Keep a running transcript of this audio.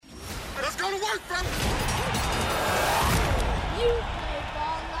work from... You play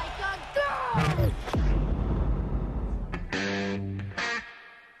ball like a girl!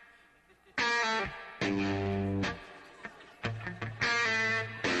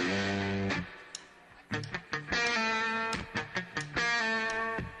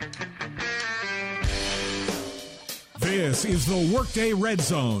 This is the Workday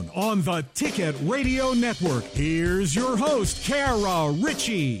Redzone on the Ticket Radio Network. Here's your host, Kara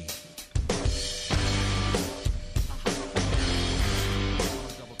Richey.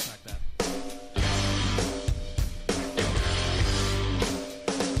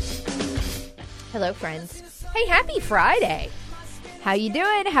 Hello, friends. Hey, happy Friday. How you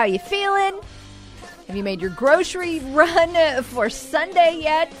doing? How you feeling? Have you made your grocery run for Sunday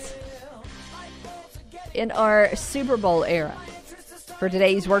yet? In our Super Bowl era for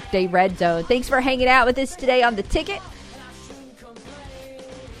today's Workday Redzone. Thanks for hanging out with us today on The Ticket.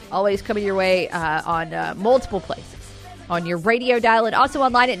 Always coming your way on multiple places. On your radio dial and also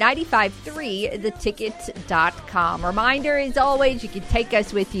online at 953theticket.com. Reminder, as always, you can take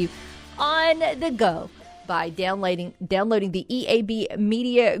us with you on the go by downloading the EAB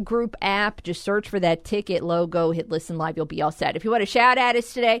Media Group app. Just search for that Ticket logo, hit listen live, you'll be all set. If you want to shout at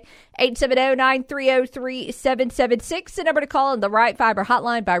us today, 870-930-3776, the number to call on the Right Fiber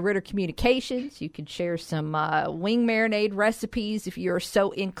hotline by Ritter Communications. You can share some wing marinade recipes if you're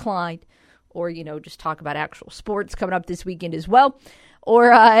so inclined, or, just talk about actual sports coming up this weekend as well.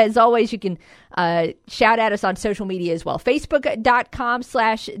 Or, as always, you can shout at us on social media as well.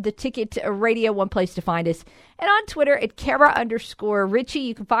 Facebook.com/The Ticket Radio, one place to find us. And on Twitter at Kara_Richey.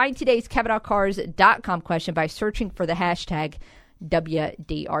 You can find today's KavanaughCars.com question by searching for the hashtag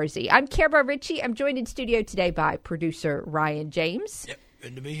WDRZ. I'm Kara Richey. I'm joined in studio today by producer Ryan James. Yep,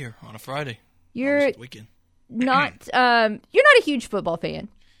 good to be here on a Friday. You're weekend. not you're not a huge football fan.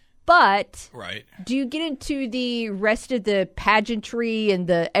 But right. Do you get into the rest of the pageantry and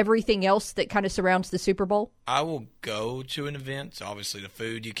the everything else that kind of surrounds the Super Bowl? I will go to an event. Obviously, the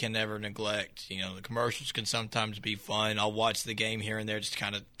food you can never neglect. The commercials can sometimes be fun. I'll watch the game here and there just to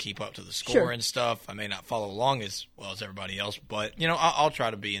kind of keep up to the score and stuff. I may not follow along as well as everybody else, but, I'll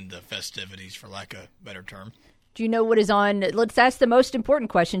try to be in the festivities, for lack of a better term. Do you know what is on? Let's ask the most important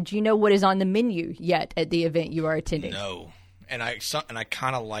question. Do you know what is on the menu yet at the event you are attending? No. And I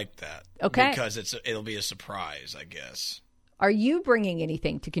kind of like that. Okay. Because it'll be a surprise, I guess. Are you bringing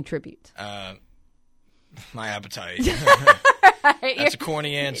anything to contribute? My appetite. That's a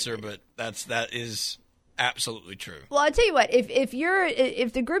corny answer, but that is absolutely true. Well, I'll tell you what, if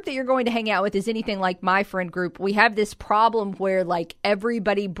the group that you're going to hang out with is anything like my friend group, we have this problem where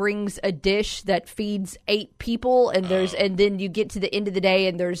everybody brings a dish that feeds 8 people and and then you get to the end of the day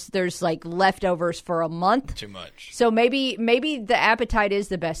and there's leftovers for a month. Too much. So maybe the appetite is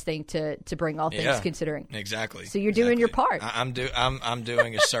the best thing to bring, all things considering. Exactly. So you're doing your part. I'm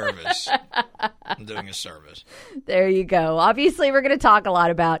doing a service. I'm doing a service. There you go. Obviously, we're going to talk a lot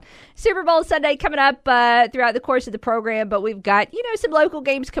about Super Bowl Sunday coming up throughout the course of the program, but we've got, some local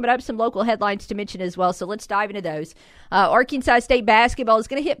games coming up, some local headlines to mention as well. So let's dive into those. Arkansas State basketball is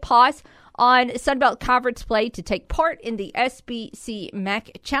going to hit pause on Sunbelt Conference play to take part in the SBC MAC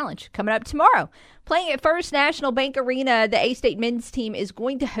Challenge coming up tomorrow. Playing at First National Bank Arena, the A-State men's team is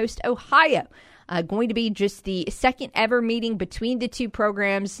going to host Ohio. Going to be just the second ever meeting between the two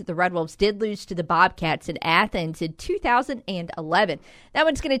programs. The Red Wolves did lose to the Bobcats in Athens in 2011. That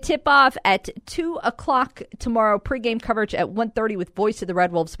one's going to tip off at 2 o'clock tomorrow. Pregame coverage at 1:30 with voice of the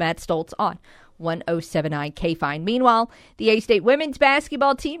Red Wolves, Matt Stoltz, on 107.9 KFIN. Meanwhile, the A-State women's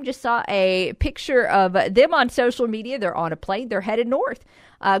basketball team just saw a picture of them on social media. They're on a plane. They're headed north,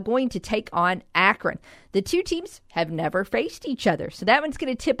 going to take on Akron. The two teams have never faced each other. So that one's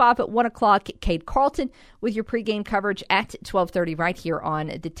going to tip off at 1 o'clock at Cade Carlton with your pregame coverage at 12:30 right here on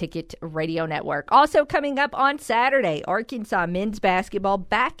the Ticket Radio Network. Also coming up on Saturday, Arkansas men's basketball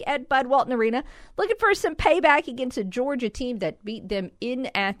back at Bud Walton Arena, looking for some payback against a Georgia team that beat them in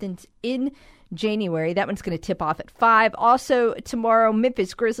Athens in January. That one's going to tip off at 5. Also tomorrow,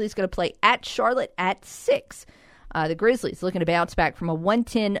 Memphis Grizzlies going to play at Charlotte at 6. The Grizzlies looking to bounce back from a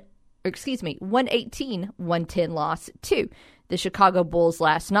 118-110 loss to the Chicago Bulls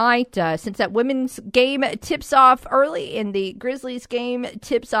last night. Since that women's game tips off early and the Grizzlies game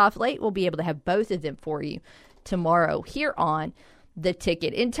tips off late, we'll be able to have both of them for you tomorrow here on The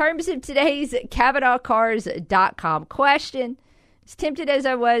Ticket. In terms of today's KavanaughCars.com question, as tempted as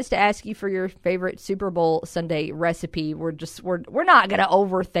I was to ask you for your favorite Super Bowl Sunday recipe, we're not going to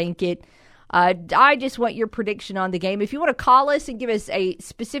overthink it. I just want your prediction on the game. If you want to call us and give us a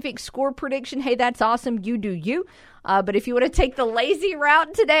specific score prediction, hey, that's awesome. You do you. But if you want to take the lazy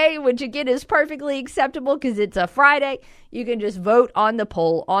route today, which again is perfectly acceptable because it's a Friday, you can just vote on the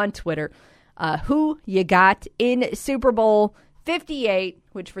poll on Twitter. Who you got in Super Bowl 58,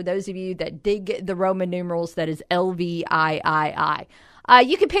 which for those of you that dig the Roman numerals, that is LVIII.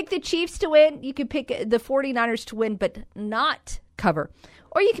 You can pick the Chiefs to win. You can pick the 49ers to win, but not cover.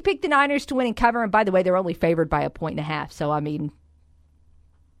 Or you can pick the Niners to win and cover. And by the way, they're only favored by 1.5. So, I mean,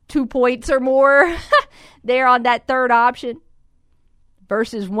 2 points or more there on that third option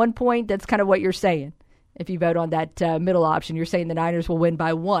versus 1 point. That's kind of what you're saying. If you vote on that middle option, you're saying the Niners will win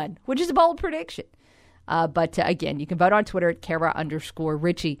by 1, which is a bold prediction. But again, you can vote on Twitter at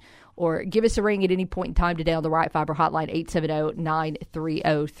Kara_Richey or give us a ring at any point in time today on the Right Fiber hotline,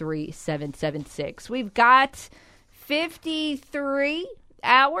 870-930-3776. We've got 53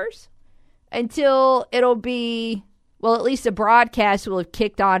 hours until it'll be, well, at least the broadcast will have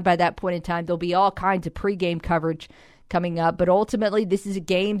kicked on by that point in time. There'll be all kinds of pregame coverage coming up, but ultimately this is a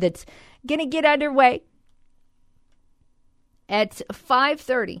game that's going to get underway at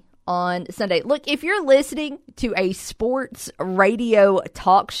 5:30 on Sunday. Look, if you're listening to a sports radio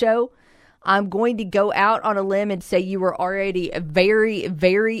talk show, I'm going to go out on a limb and say you were already very,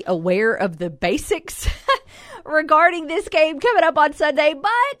 very aware of the basics regarding this game coming up on Sunday,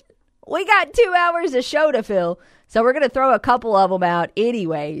 but we got 2 hours of show to fill, so we're going to throw a couple of them out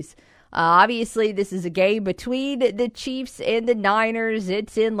anyways. Obviously, this is a game between the Chiefs and the Niners.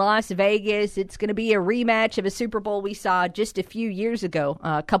 It's in Las Vegas. It's going to be a rematch of a Super Bowl we saw just a few years ago,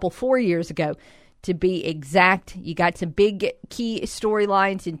 4 years ago, to be exact. You got some big key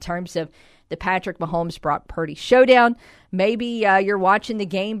storylines in terms of the Patrick Mahomes-Brock Purdy showdown. Maybe you're watching the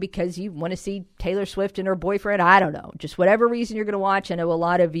game because you want to see Taylor Swift and her boyfriend. I don't know. Just whatever reason you're going to watch. I know a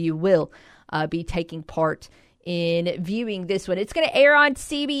lot of you will be taking part in viewing this one. It's going to air on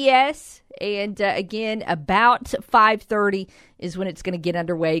CBS, and again, about 5:30 is when it's going to get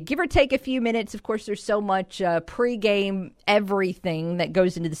underway. Give or take a few minutes. Of course, there's so much pregame everything that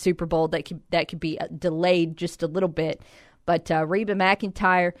goes into the Super Bowl that could be delayed just a little bit. But Reba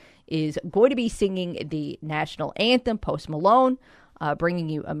McEntire is going to be singing the national anthem. Post Malone bringing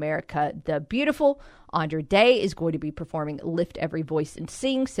you America the Beautiful. Andra Day is going to be performing Lift Every Voice and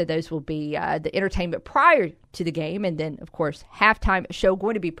Sing. So those will be the entertainment prior to the game. And then, of course, halftime show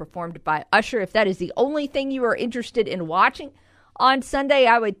going to be performed by Usher. If that is the only thing you are interested in watching on Sunday,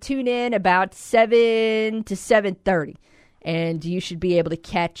 I would tune in about 7 to 7:30. And you should be able to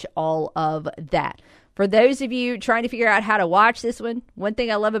catch all of that. For those of you trying to figure out how to watch this one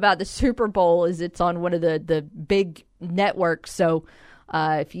thing I love about the Super Bowl is it's on one of the big networks. So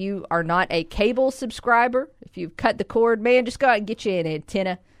if you are not a cable subscriber, if you've cut the cord, man, just go out and get you an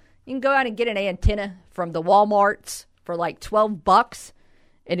antenna. You can go out and get an antenna from the Walmarts for like $12.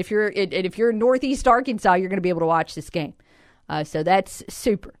 And if you're in Northeast Arkansas, you're going to be able to watch this game. So that's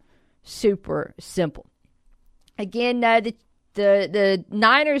super, super simple. Again, the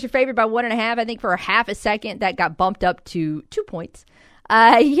Niners are favored by 1.5. I think for a half a second that got bumped up to 2 points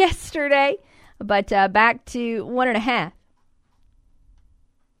yesterday, but back to 1.5.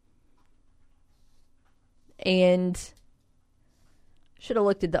 And should have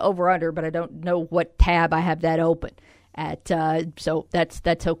looked at the over/under, but I don't know what tab I have that open at. So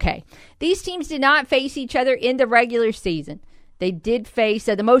that's okay. These teams did not face each other in the regular season. They did face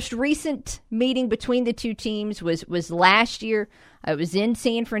the most recent meeting between the two teams was last year. It was in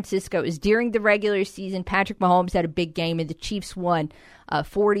San Francisco. It was during the regular season. Patrick Mahomes had a big game, and the Chiefs won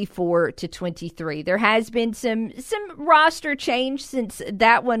 44-23. There has been some roster change since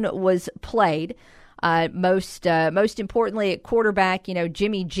that one was played. Most importantly at quarterback,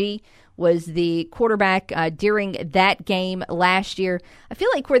 Jimmy G was the quarterback during that game last year. I feel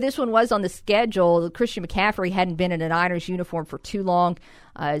like where this one was on the schedule, Christian McCaffrey hadn't been in a Niners uniform for too long,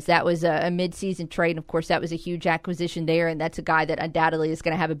 as that was a midseason trade. And of course, that was a huge acquisition there, and that's a guy that undoubtedly is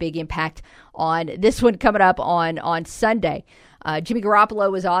going to have a big impact on this one coming up on Sunday. Jimmy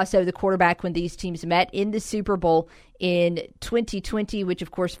Garoppolo was also the quarterback when these teams met in the Super Bowl in 2020, which,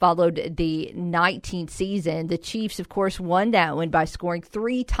 of course, followed the 19th season. The Chiefs, of course, won that one by scoring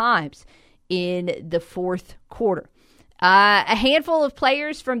 3 times in the fourth quarter. A handful of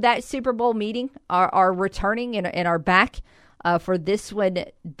players from that Super Bowl meeting are returning and are back for this one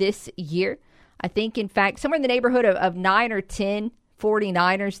this year. I think, in fact, somewhere in the neighborhood of 9 or 10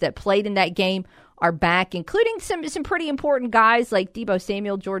 49ers that played in that game are back, including some pretty important guys like Deebo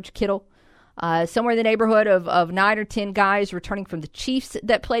Samuel, George Kittle. Somewhere in the neighborhood of 9 or 10 guys returning from the Chiefs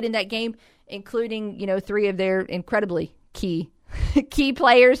that played in that game, including 3 of their incredibly key key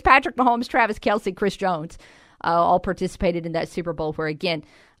players, Patrick Mahomes, Travis Kelce, Chris Jones, all participated in that Super Bowl where, again,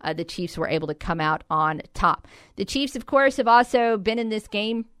 the Chiefs were able to come out on top. The Chiefs, of course, have also been in this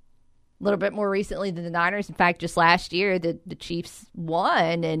game a little bit more recently than the Niners. In fact, just last year, the Chiefs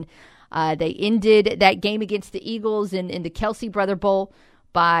won, and they ended that game against the Eagles in the Kelce Brother Bowl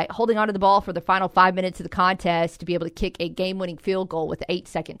by holding onto the ball for the final 5 minutes of the contest to be able to kick a game-winning field goal with 8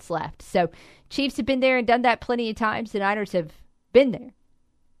 seconds left. So Chiefs have been there and done that plenty of times. The Niners have been there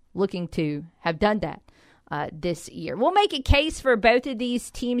looking to have done that this year. We'll make a case for both of these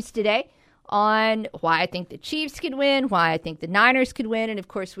teams today on why I think the Chiefs could win, why I think the Niners could win, and of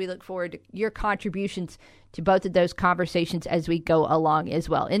course we look forward to your contributions to both of those conversations as we go along as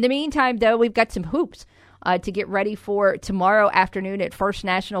well. In the meantime, though, we've got some hoops to get ready for tomorrow afternoon at First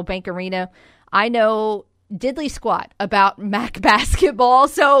National Bank Arena. I know diddly squat about MAC basketball,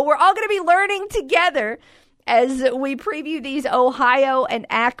 so we're all going to be learning together as we preview these Ohio and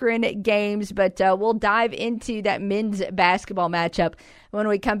Akron games, but we'll dive into that men's basketball matchup when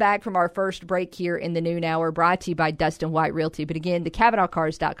we come back from our first break here in the noon hour, brought to you by Dustin White Realty. But again, the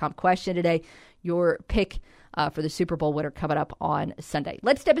CavanaughCars.com question today, your pick for the Super Bowl winner coming up on Sunday.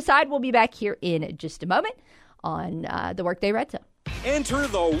 Let's step aside. We'll be back here in just a moment on the Workday Redzone. Enter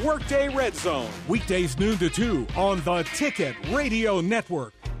the Workday Redzone, weekdays noon to 2 on the Ticket Radio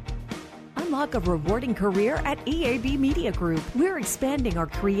Network. Unlock a rewarding career at EAB Media Group. We're expanding our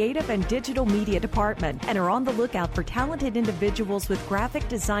creative and digital media department and are on the lookout for talented individuals with graphic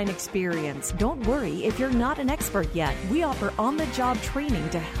design experience. Don't worry if you're not an expert yet. We offer on-the-job training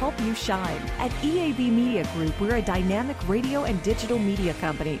to help you shine. At EAB Media Group, we're a dynamic radio and digital media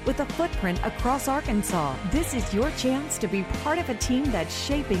company with a footprint across Arkansas. This is your chance to be part of a team that's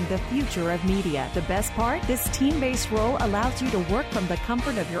shaping the future of media. The best part? This team-based role allows you to work from the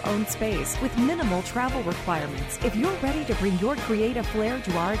comfort of your own space with minimal travel requirements. If you're ready to bring your creative flair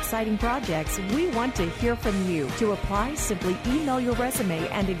to our exciting projects, we want to hear from you. To apply, simply email your resume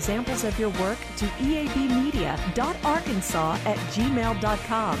and examples of your work to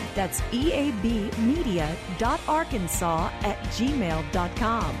eabmedia.arkansas@gmail.com. That's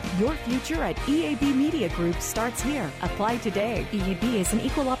eabmedia.arkansas@gmail.com. Your future at EAB Media Group starts here. Apply today. EAB is an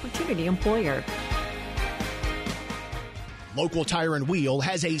equal opportunity employer. Local Tire and Wheel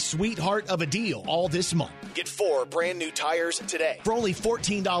has a sweetheart of a deal all this month. Get 4 brand new tires today for only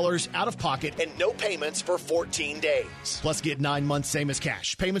 $14 out of pocket and no payments for 14 days. Plus, get 9 months same as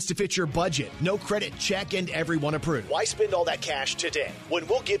cash. Payments to fit your budget. No credit check and everyone approved. Why spend all that cash today when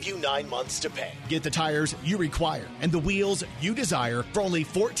we'll give you 9 months to pay? Get the tires you require and the wheels you desire for only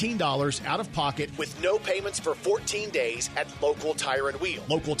 $14 out of pocket with no payments for 14 days at Local Tire and Wheel.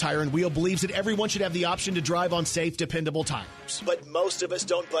 Local Tire and Wheel believes that everyone should have the option to drive on safe, dependable tires. But most of us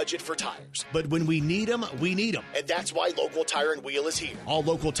don't budget for tires. But when we need them, we need them. And that's why Local Tire and Wheel is here. All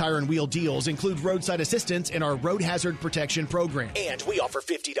Local Tire and Wheel deals include roadside assistance in our road hazard protection program. And we offer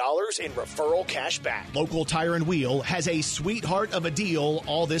 $50 in referral cash back. Local Tire and Wheel has a sweetheart of a deal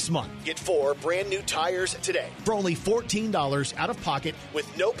all this month. Get 4 brand new tires today for only $14 out of pocket with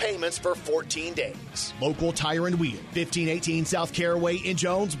no payments for 14 days. Local Tire and Wheel, 1518 South Caraway in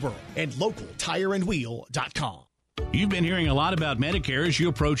Jonesboro, and localtireandwheel.com. You've been hearing a lot about Medicare as you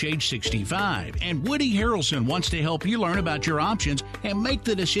approach age 65, and Woody Harrelson wants to help you learn about your options and make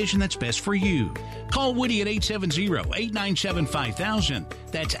the decision that's best for you. Call Woody at 870-897-5000.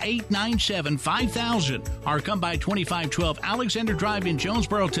 That's 897-5000. Or come by 2512 Alexander Drive in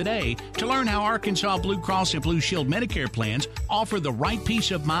Jonesboro today to learn how Arkansas Blue Cross and Blue Shield Medicare plans offer the right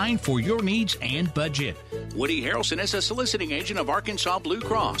peace of mind for your needs and budget. Woody Harrelson is a soliciting agent of Arkansas Blue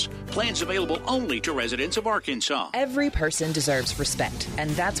Cross. Plans available only to residents of Arkansas. Every person deserves respect, and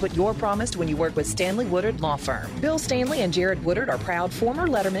that's what you're promised when you work with Stanley Woodard Law Firm. Bill Stanley and Jared Woodard are proud former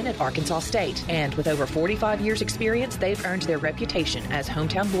lettermen at Arkansas State, and with over 45 years' experience, they've earned their reputation as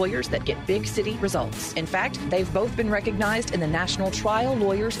hometown lawyers that get big city results. In fact, they've both been recognized in the National Trial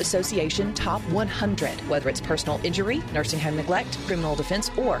Lawyers Association Top 100, whether it's personal injury, nursing home neglect, criminal defense,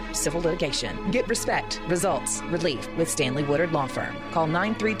 or civil litigation. Get respect, results, relief with Stanley Woodard Law Firm. Call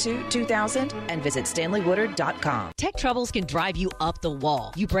 932-2000 and visit StanleyWoodard.com. Tech troubles can drive you up the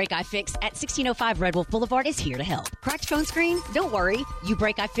wall. YouBreak iFix at 1605 Red Wolf Boulevard is here to help. Cracked phone screen? Don't worry.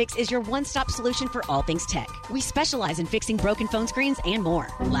 YouBreak iFix is your one-stop solution for all things tech. We specialize in fixing broken phone screens and more.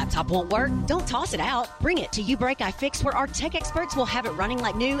 Laptop won't work? Don't toss it out. Bring it to YouBreak iFix, where our tech experts will have it running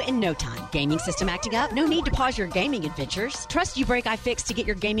like new in no time. Gaming system acting up? No need to pause your gaming adventures. Trust YouBreak iFix to get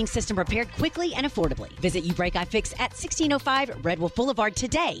your gaming system repaired quickly and affordably. Visit YouBreak iFix at 1605 Red Wolf Boulevard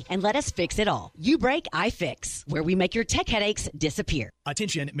today and let us fix it all. YouBreak iFix, where we make your tech headaches disappear.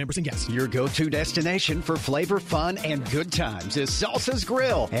 Attention, members and guests. Your go-to destination for flavor, fun, and good times is Salsa's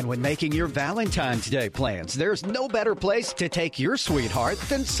Grill. And when making your Valentine's Day plans, there's no better place to take your sweetheart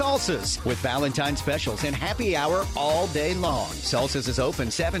than Salsa's. With Valentine's specials and happy hour all day long. Salsa's is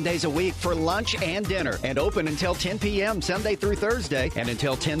open 7 days a week for lunch and dinner, and open until 10 p.m. Sunday through Thursday and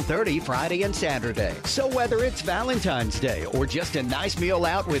until 10:30 Friday and Saturday. So whether it's Valentine's Day or just a nice meal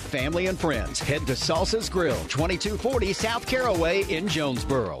out with family and friends, head to Salsa's Grill, 2240 South Caraway in Jonesboro.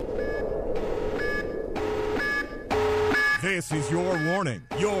 This is your warning.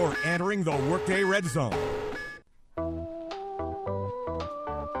 You're entering the Workday Red Zone.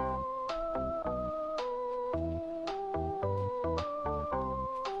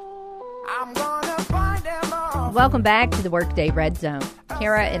 Welcome back to the Workday Red Zone.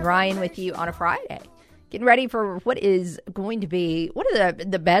 Kara and Ryan with you on a Friday. Getting ready for what is going to be one of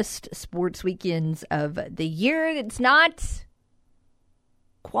the best sports weekends of the year. It's not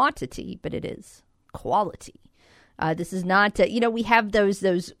quantity, but it is quality. This is not, we have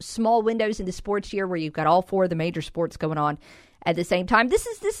those small windows in the sports year where you've got all four of the major sports going on at the same time. This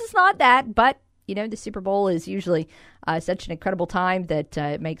is not that, but, the Super Bowl is usually such an incredible time that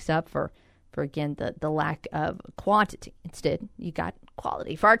it makes up for again, the lack of quantity. Instead, you got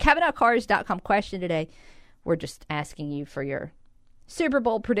quality. For our KevinCars.com question today, we're just asking you for your Super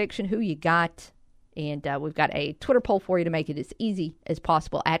Bowl prediction, who you got. And we've got a Twitter poll for you to make it as easy as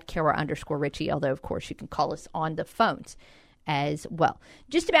possible at Kara_Richey, although, of course, you can call us on the phones as well.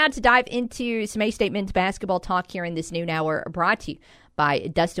 Just about to dive into some A-State men's basketball talk here in this noon hour, brought to you by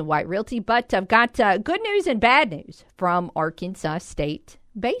Dustin White Realty. But I've got good news and bad news from Arkansas State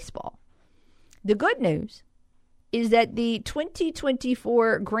baseball. The good news is that the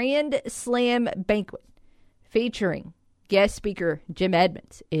 2024 Grand Slam Banquet featuring guest speaker Jim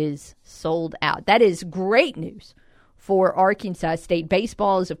Edmonds is sold out. That is great news for Arkansas State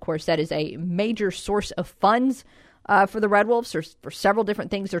baseball. Of course, that is a major source of funds for the Red Wolves for several different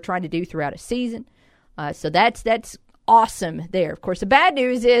things they're trying to do throughout a season. So that's awesome there. Of course, the bad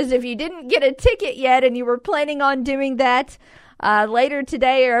news is if you didn't get a ticket yet and you were planning on doing that later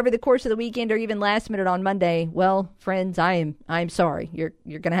today or over the course of the weekend or even last minute on Monday, well, friends, I'm sorry. You're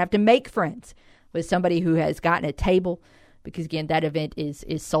going to have to make friends with somebody who has gotten a table, because again, that event is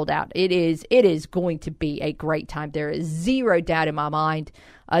sold out. It is going to be a great time. There is zero doubt in my mind.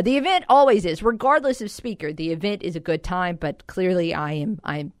 The event always is, regardless of speaker. The event is a good time, but clearly I'm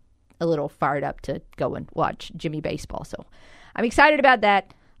a little fired up to go and watch Jimmy baseball. So I'm excited about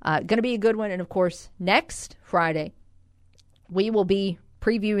that. Going to be a good one. And of course, next Friday, we will be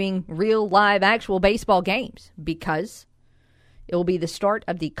previewing real, live, actual baseball games because it will be the start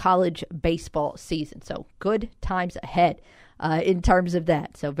of the college baseball season. So good times ahead in terms of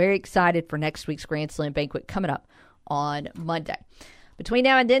that. So very excited for next week's Grand Slam Banquet coming up on Monday. Between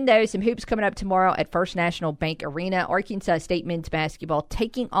now and then, though, some hoops coming up tomorrow at First National Bank Arena. Arkansas State men's basketball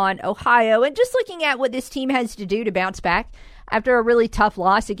taking on Ohio. And just looking at what this team has to do to bounce back after a really tough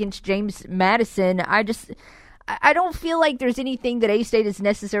loss against James Madison, I don't feel like there's anything that A-State is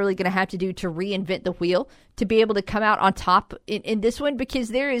necessarily going to have to do to reinvent the wheel to be able to come out on top in this one, because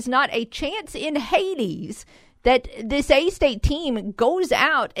there is not a chance in Hades that this A-State team goes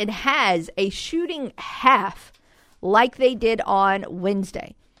out and has a shooting half like they did on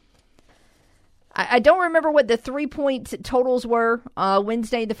Wednesday. I don't remember what the 3-point totals were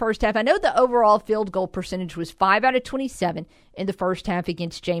Wednesday in the first half. I know the overall field goal percentage was 5 out of 27 in the first half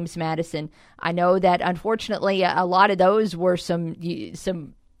against James Madison. I know that, unfortunately, a lot of those were some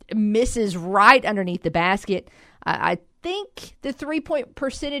misses right underneath the basket. I think the 3-point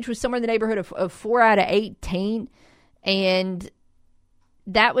percentage was somewhere in the neighborhood of 4 out of 18, and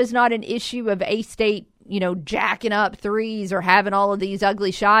that was not an issue of A-State jacking up threes or having all of these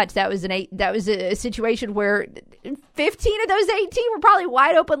ugly shots. That was a situation where 15 of those 18 were probably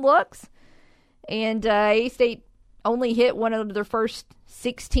wide open looks, and A-State only hit one of their first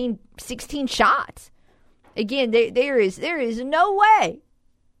 16 shots. Again, there is no way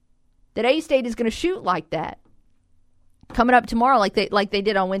that A-State is going to shoot like that coming up tomorrow, like they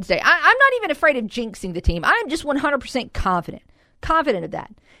did on Wednesday. I'm not even afraid of jinxing the team. I'm just 100% confident of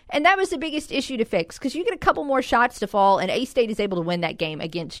that. And that was the biggest issue to fix, because you get a couple more shots to fall, and A-State is able to win that game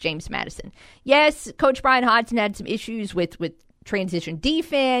against James Madison. Yes, Coach Brian Hodgson had some issues with transition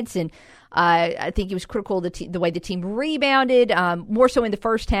defense, and I think he was critical of the way the team rebounded, more so in the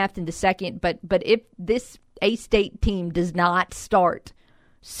first half than the second. But if this A-State team does not start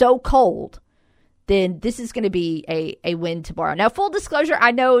so cold, then this is going to be a win tomorrow. Now, full disclosure,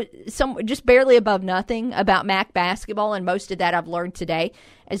 I know just barely above nothing about MAC basketball, and most of that I've learned today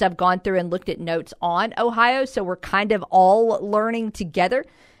as I've gone through and looked at notes on Ohio. So we're kind of all learning together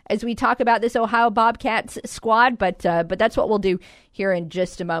as we talk about this Ohio Bobcats squad, but that's what we'll do here in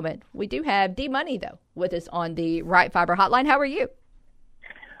just a moment. We do have D-Money, though, with us on the Right Fiber Hotline. How are you?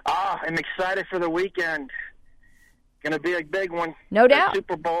 I'm excited for the weekend. Going to be a big one. No doubt.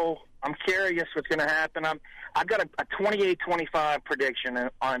 Super Bowl. I'm curious what's going to happen. I've got a 28-25 prediction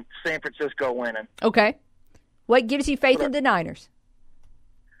on San Francisco winning. Okay. What gives you faith in the Niners?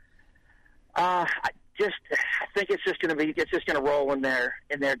 I think it's just going to roll in their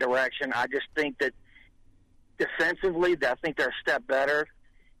direction. I just think that defensively, I think they're a step better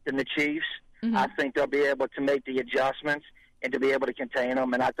than the Chiefs. Mm-hmm. I think they'll be able to make the adjustments and to be able to contain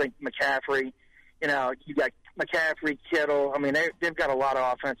them. And I think McCaffrey, you got McCaffrey, Kittle. I mean, they've got a lot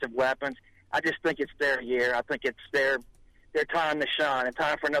of offensive weapons. I just think it's their year. I think it's their time to shine and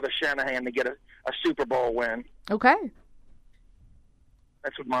time for another Shanahan to get a Super Bowl win. Okay.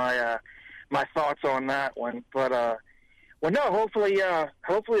 That's what my thoughts on that one. But hopefully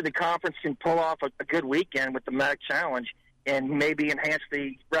the conference can pull off a good weekend with the MAC Challenge and maybe enhance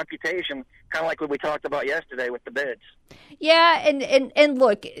the reputation, kind of like what we talked about yesterday with the bids. Yeah, and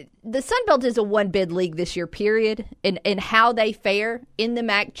look, the Sun Belt is a one-bid league this year, period, and how they fare in the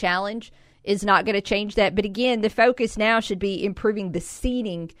MAC Challenge is not going to change that. But again, the focus now should be improving the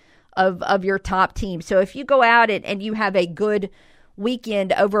seeding of your top team. So if you go out and you have a good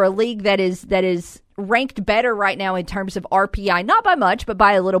weekend over a league that is ranked better right now in terms of RPI, not by much, but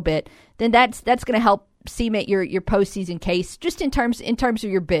by a little bit, then that's going to help cement your postseason case just in terms of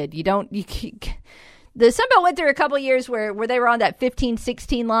your bid. The Sun Belt went through a couple of years where they were on that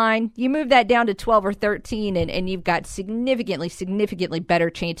 15-16 line. You move that down to 12 or 13, and you've got significantly better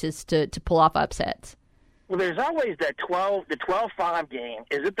chances to pull off upsets. Well, there's always that 12-5 game.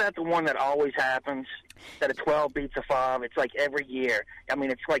 Isn't that the one that always happens? That a 12 beats a 5. It's like every year. I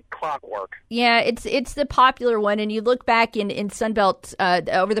mean, it's like clockwork. Yeah, it's the popular one. And you look back in Sunbelt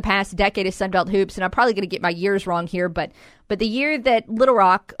over the past decade of Sunbelt hoops, and I'm probably going to get my years wrong here, but the year that Little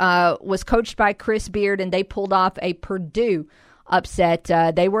Rock was coached by Chris Beard and they pulled off a Purdue upset,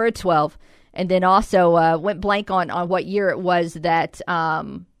 they were a 12. And then also went blank on what year it was that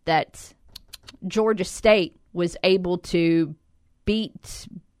Georgia State was able to beat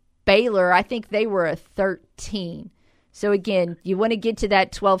Baylor. I think they were a 13. So, again, you want to get to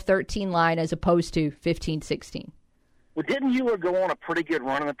that 12-13 line as opposed to 15-16. Well, didn't you go on a pretty good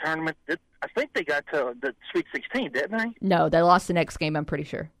run in the tournament? I think they got to the Sweet 16, didn't they? No, they lost the next game, I'm pretty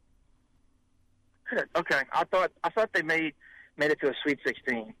sure. Okay. I thought they made it to a Sweet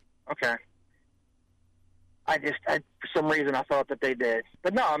 16. Okay. For some reason, I thought that they did.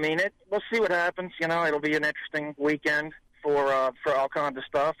 But no, I mean, we'll see what happens. It'll be an interesting weekend for all kinds of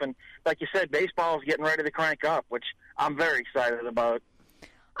stuff. And like you said, baseball is getting ready to crank up, which I'm very excited about.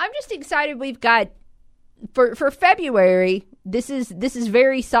 I'm just excited we've got, for February, this is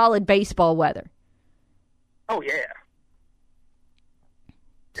very solid baseball weather. Oh, yeah.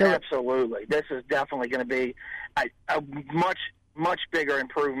 So, absolutely. This is definitely going to be a much, much bigger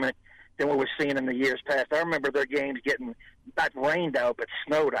improvement than what we're seeing in the years past. I remember their games getting not rained out, but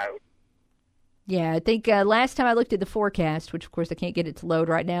snowed out. Yeah, I think last time I looked at the forecast, which of course I can't get it to load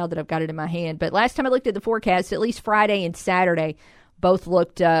right now that I've got it in my hand, but last time I looked at the forecast, at least Friday and Saturday both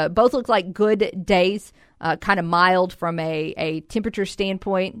looked like good days, kind of mild from a temperature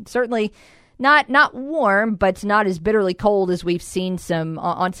standpoint. Certainly not warm, but not as bitterly cold as we've seen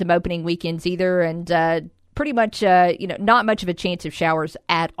on some opening weekends either, and pretty much, not much of a chance of showers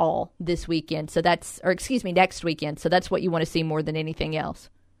at all this weekend. Next weekend. So that's what you want to see more than anything else.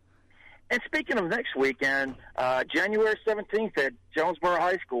 And speaking of next weekend, January 17th at Jonesboro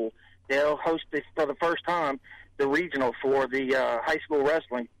High School, they'll host for the first time the regional for the high school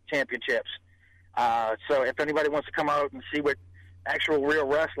wrestling championships. So if anybody wants to come out and see what actual real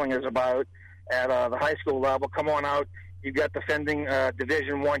wrestling is about at the high school level, come on out. You've got defending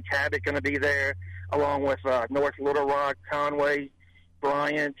Division I Cabot going to be there, along with North Little Rock, Conway,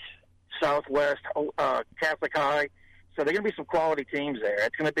 Bryant, Southwest, Catholic High. So there are going to be some quality teams there.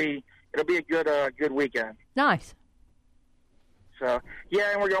 It'll be a good weekend. Nice. So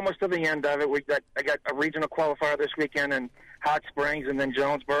yeah, and we're almost to the end of it. I got a regional qualifier this weekend in Hot Springs, and then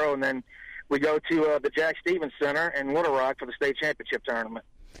Jonesboro, and then we go to the Jack Stevens Center in Little Rock for the state championship tournament,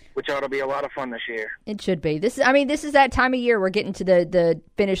 which ought to be a lot of fun this year. It should be. This is that time of year we're getting to the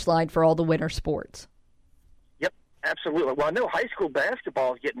finish line for all the winter sports. Yep, absolutely. Well, I know high school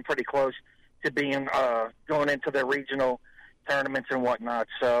basketball is getting pretty close to being going into their regional tournaments and whatnot.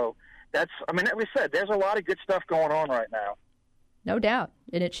 So like we said, there's a lot of good stuff going on right now. No doubt.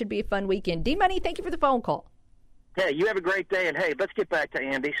 And it should be a fun weekend. D-Money, thank you for the phone call. Hey, you have a great day, and hey, let's get back to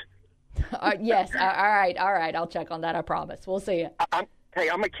Andy's. Yes. All right. I'll check on that, I promise. We'll see you. I'm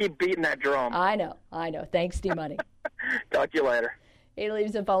going to keep beating that drum. I know. Thanks, D-Money. Talk to you later. He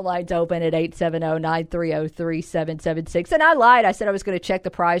leaves the phone lines open at 870-930-3776. And I lied. I said I was going to check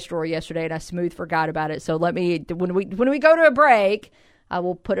the prize drawer yesterday, and I smooth forgot about it. So when we go to a break, I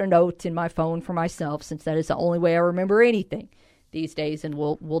will put a note in my phone for myself, since that is the only way I remember anything these days, and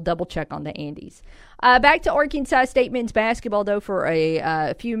we'll double check on the Andes. Back to Arkansas State men's basketball, though, for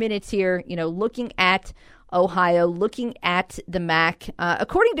a few minutes here. Looking at Ohio, looking at the MAC.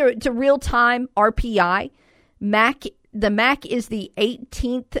 According to real-time RPI, the MAC is the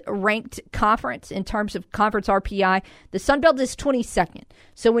 18th ranked conference in terms of conference RPI. The Sun Belt is 22nd.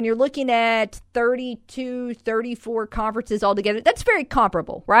 So when you're looking at 32, 34 conferences altogether, that's very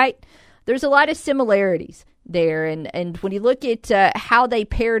comparable, right? There's a lot of similarities there. And when you look at how they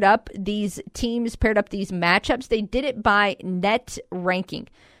paired up these teams, paired up these matchups, they did it by net ranking.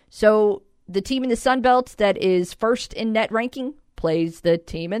 So the team in the Sun Belt that is first in net ranking plays the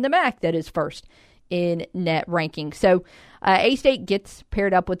team in the MAC that is first in net ranking. So A-State gets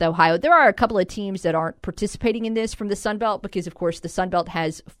paired up with Ohio. There are a couple of teams that aren't participating in this from the Sun Belt because, of course, the Sun Belt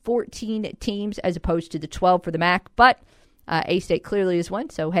has 14 teams as opposed to the 12 for the MAC. But A-State clearly is one.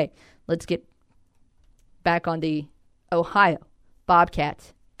 So, hey, let's get back on the Ohio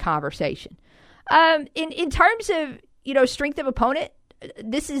Bobcats conversation. In terms of, strength of opponent,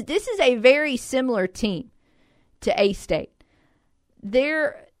 this is a very similar team to A-State.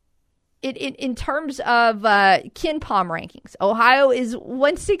 In terms of Ken Palm rankings, Ohio is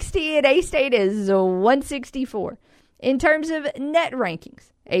 160 and A-State is 164. In terms of net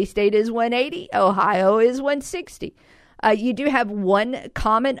rankings, A-State is 180, Ohio is 160. You do have one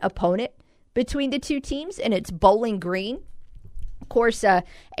common opponent between the two teams, and it's Bowling Green. Of course,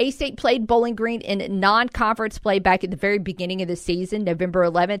 A-State played Bowling Green in non-conference play back at the very beginning of the season, November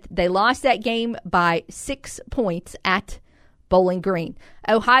 11th. They lost that game by 6 points at Bowling Green.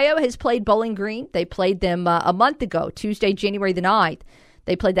 Ohio has played Bowling Green. They played them a month ago, Tuesday, January the 9th.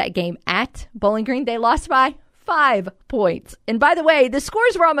 They played that game at Bowling Green. They lost by 5 points. And by the way, the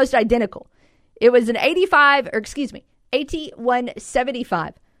scores were almost identical. It was an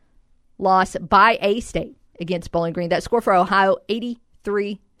 81-75 loss by A-State against Bowling Green. That score for Ohio,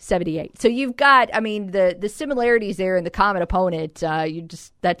 83-78. So you've got, the similarities there in the common opponent.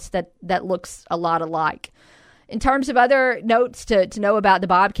 That looks a lot alike. In terms of other notes to know about the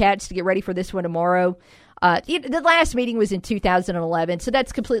Bobcats to get ready for this one tomorrow, the last meeting was in 2011, so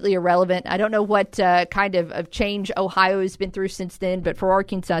that's completely irrelevant. I don't know what kind of change Ohio has been through since then, but for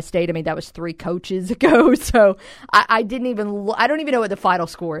Arkansas State, that was 3 coaches ago, so I don't even know what the final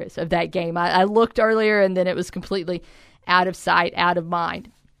score is of that game. I looked earlier, and then it was completely out of sight, out of mind.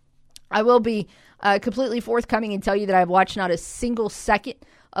 I will be completely forthcoming and tell you that I've watched not a single second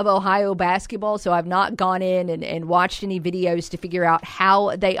of Ohio basketball, so I've not gone in and watched any videos to figure out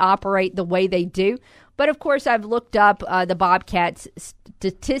how they operate the way they do. But, of course, I've looked up the Bobcats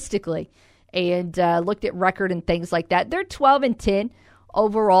statistically and looked at record and things like that. They're 12-10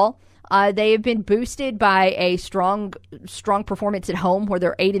 overall. They have been boosted by a strong performance at home where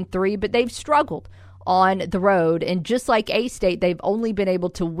they're 8-3, but they've struggled on the road. And just like A-State, they've only been able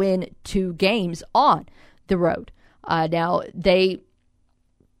to win 2 games on the road. Now, they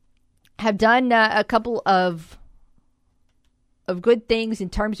have done a couple of good things in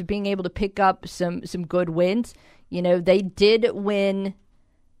terms of being able to pick up some good wins. They did win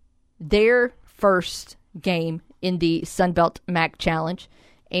their first game in the Sun Belt MAC Challenge,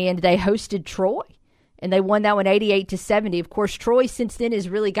 and they hosted Troy, and they won that one 88-70. Of course, Troy since then has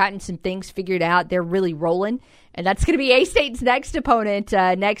really gotten some things figured out. They're really rolling, and that's going to be A-State's next opponent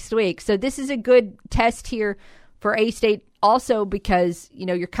next week. So this is a good test here for A-State. Also because,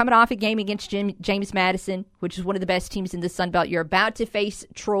 you're coming off a game against James Madison, which is one of the best teams in the Sun Belt. You're about to face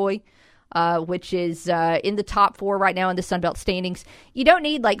Troy, which is in the top 4 right now in the Sun Belt standings. You don't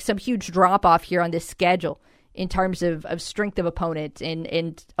need some huge drop-off here on this schedule in terms of strength of opponent,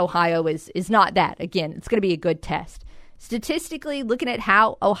 and Ohio is not that. Again, it's going to be a good test. Statistically, looking at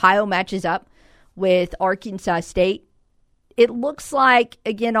how Ohio matches up with Arkansas State, it looks like,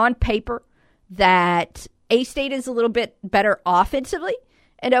 again, on paper, that A-State is a little bit better offensively,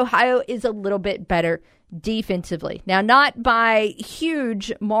 and Ohio is a little bit better defensively. Now, not by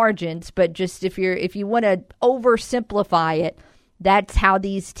huge margins, but just if you want to oversimplify it, that's how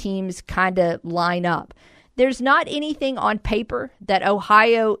these teams kind of line up. There's not anything on paper that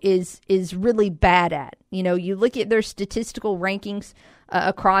Ohio is really bad at. You look at their statistical rankings.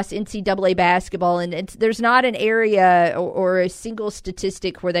 across NCAA basketball, and there's not an area or a single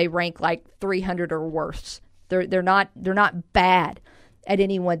statistic where they rank like 300 or worse. They're not bad at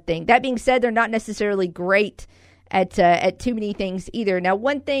any one thing. That being said, they're not necessarily great at too many things either. Now,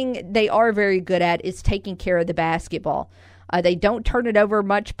 one thing they are very good at is taking care of the basketball. They don't turn it over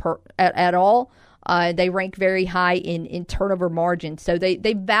much at all. They rank very high in turnover margin. So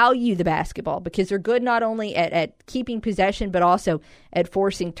they value the basketball because they're good not only at keeping possession, but also at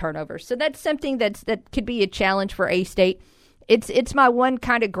forcing turnovers. So that's something that could be a challenge for A-State. It's my one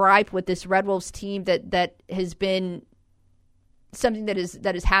kind of gripe with this Red Wolves team that has been something that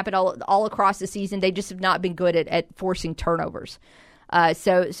has happened all across the season. They just have not been good at forcing turnovers.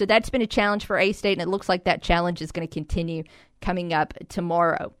 So that's been a challenge for A-State, and it looks like that challenge is going to continue coming up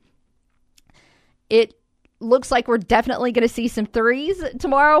tomorrow. It looks like we're definitely going to see some threes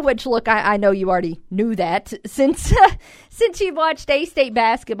tomorrow, which, look, I know you already knew that since you've watched A-State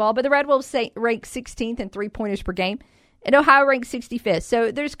basketball, but the Red Wolves rank 16th in three-pointers per game, and Ohio ranks 65th.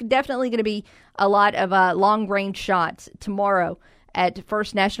 So there's definitely going to be a lot of long-range shots tomorrow at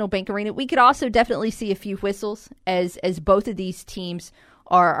First National Bank Arena. We could also definitely see a few whistles as both of these teams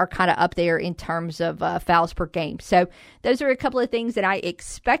are kind of up there in terms of fouls per game. So those are a couple of things that I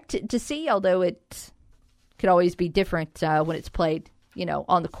expect to see, although it could always be different when it's played,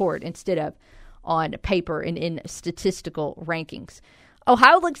 on the court instead of on paper and in statistical rankings.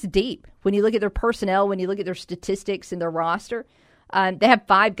 Ohio looks deep when you look at their personnel, when you look at their statistics and their roster. They have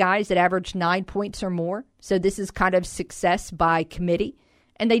 5 guys that average 9 points or more. So this is kind of success by committee.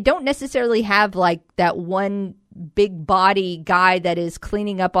 And they don't necessarily have like that one big body guy that is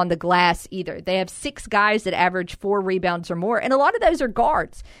cleaning up on the glass either. They have 6 guys that average 4 rebounds or more, and a lot of those are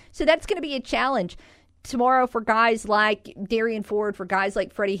guards. So that's going to be a challenge tomorrow for guys like Darian Ford, for guys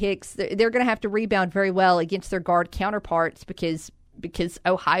like Freddie Hicks. They're going to have to rebound very well against their guard counterparts because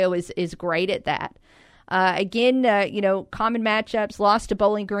Ohio is great at that. Again, common matchups, lost to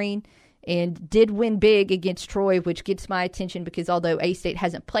Bowling Green and did win big against Troy, which gets my attention because although A-State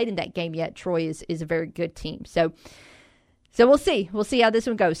hasn't played in that game yet, Troy is a very good team. So we'll see. We'll see how this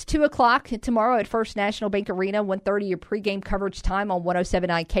one goes. 2 o'clock tomorrow at First National Bank Arena, 1:30 your pregame coverage time on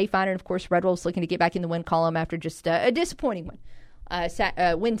 107.9 KFIN. And, of course, Red Wolves looking to get back in the win column after just a disappointing one.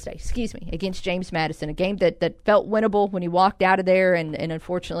 Wednesday, against James Madison, a game that felt winnable when he walked out of there and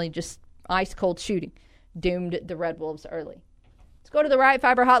unfortunately just ice-cold shooting doomed the Red Wolves early. Let's go to the Right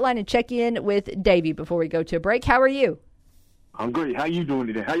Fiber hotline and check in with Davey before we go to a break. How are you? I'm great. How you doing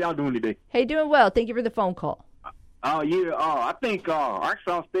today? How y'all doing today? Hey, doing well. Thank you for the phone call. I think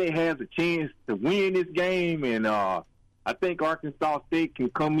Arkansas State has a chance to win this game, and I think Arkansas State can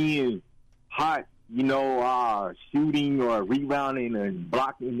come in hot, shooting or rebounding and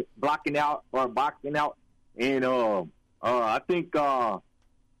blocking out or boxing out. And I think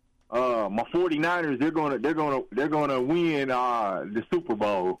my 49ers they're gonna win the Super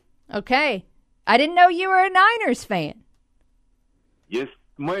Bowl. Okay, I didn't know you were a Niners fan. Yes,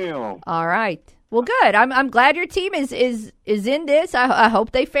 ma'am. All right. Well, good. I'm glad your team is in this. I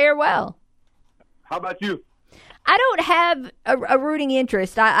hope they fare well. How about you? I don't have a rooting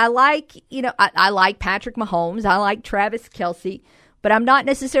interest. I like Patrick Mahomes. I like Travis Kelce, but I'm not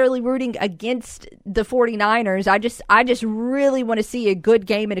necessarily rooting against the 49ers. I just really want to see a good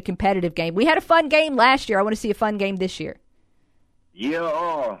game and a competitive game. We had a fun game last year. I want to see a fun game this year. Yeah.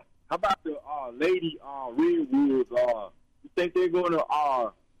 How about the Lady Redwoods? You think they're going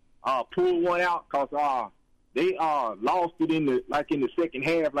to pull one out? Because they lost it in the second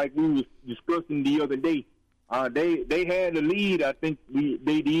half, like we was discussing the other day. They had the lead, I think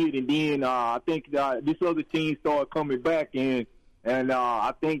they did, and then I think this other team started coming back, and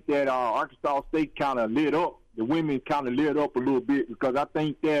I think that Arkansas State kind of lit up. The women kind of lit up a little bit because I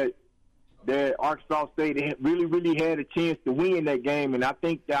think that Arkansas State really, really had a chance to win that game, and I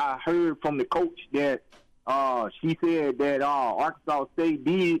think that I heard from the coach that she said that Arkansas State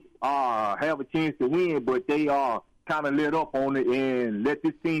did have a chance to win, but they kind of lit up on it and let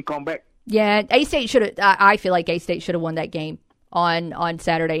this team come back. Yeah, A-State should have. I feel like A-State should have won that game on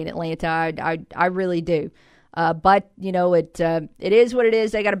Saturday in Atlanta. I really do. But it is what it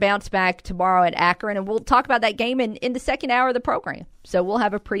is. They got to bounce back tomorrow at Akron, and we'll talk about that game in the second hour of the program. So we'll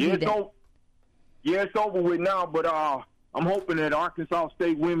have a preview then. It's over with now, but I'm hoping that Arkansas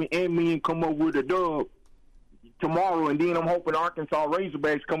State women and men come up with a dub tomorrow, and then I'm hoping Arkansas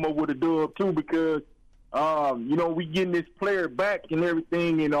Razorbacks come up with a dub too because we getting this player back and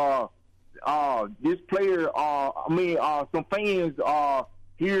everything, and this player, some fans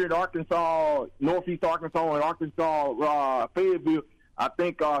here in Arkansas, Northeast Arkansas and Arkansas, Fayetteville, I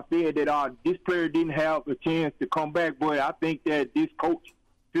think said that this player didn't have a chance to come back, but I think that this coach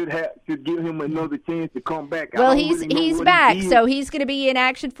should give him another chance to come back. Well, he's back, so he's going to be in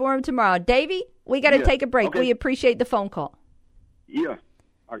action for him tomorrow. Davey, we got to take a break. Okay. We appreciate the phone call. Yeah.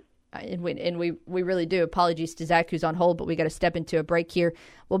 And we really do. Apologies to Zach, who's on hold, but we got to step into a break here.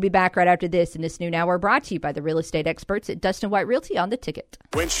 We'll be back right after this. And this noon hour brought to you by the real estate experts at Dustin White Realty on The Ticket.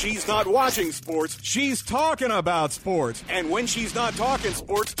 When she's not watching sports, she's talking about sports. And when she's not talking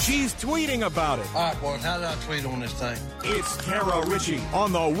sports, she's tweeting about it. All right, boys, how do I tweet on this thing? It's Kara Richey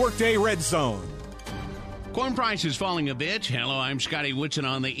on the Workday Red Zone. Corn prices falling a bit. Hello, I'm Scotty Woodson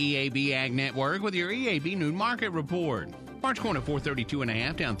on the EAB Ag Network with your EAB Noon Market Report. March corn at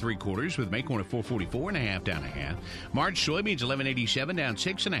 432.5, down 3/4, with May corn at 444.5, down 1/2. March soybeans 11.87, down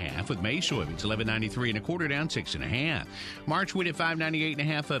 6.5, with May soybeans 11.93 1/4, down 6.5. March wheat at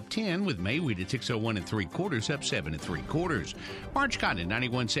 598.5, up 10, with May wheat at 601 3/4, up 7 3/4. March cotton at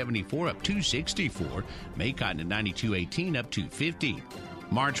 91.74, up 2.64. May cotton at 92.18, up 2.50.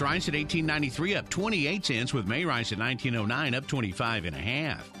 March rice at 18.93, up 28 cents, with May rice at 19.09, up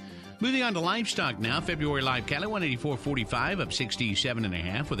 25.5. Moving on to livestock now. February live cattle at 184.45, up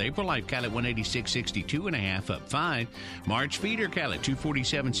 67.5, with April live cattle at 186.62.5, up 5. March feeder cattle at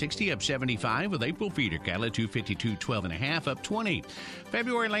 247.60, up 75, with April feeder cattle at 252.12.5, up 20.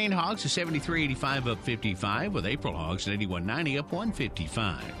 February laying hogs at 73.85, up 55, with April hogs at 81.90, up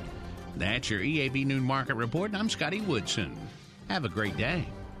 155. That's your EAB Noon Market Report, and I'm Scotty Woodson. Have a great day.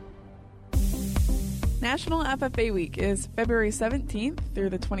 National FFA Week is February 17th through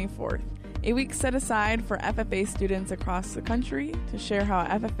the 24th, a week set aside for FFA students across the country to share how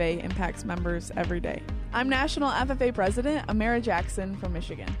FFA impacts members every day. I'm National FFA President Amara Jackson from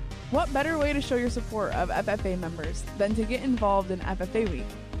Michigan. What better way to show your support of FFA members than to get involved in FFA Week?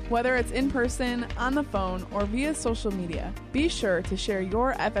 Whether it's in person, on the phone, or via social media, be sure to share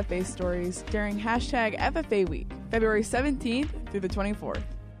your FFA stories during hashtag FFA Week, February 17th through the 24th.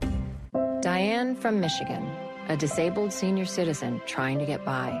 Diane from Michigan, a disabled senior citizen trying to get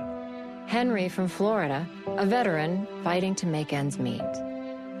by. Henry from Florida, a veteran fighting to make ends meet.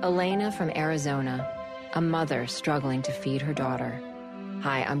 Elena from Arizona, a mother struggling to feed her daughter.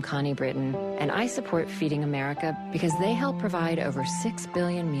 Hi, I'm Connie Britton, and I support Feeding America because they help provide over 6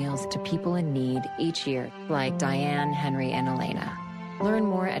 billion meals to people in need each year, like Diane, Henry, and Elena. Learn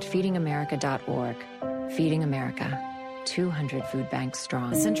more at feedingamerica.org. Feeding America. 200 food banks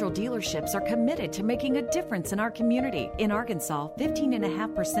strong. Central dealerships are committed to making a difference in our community. In Arkansas,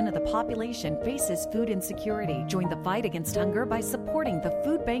 15.5% of the population faces food insecurity. Join the fight against hunger by supporting the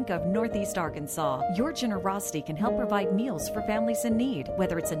Food Bank of Northeast Arkansas. Your generosity can help provide meals for families in need.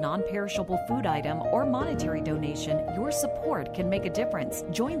 Whether it's a non-perishable food item or monetary donation, your support can make a difference.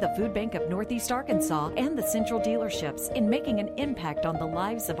 Join the Food Bank of Northeast Arkansas and the Central dealerships in making an impact on the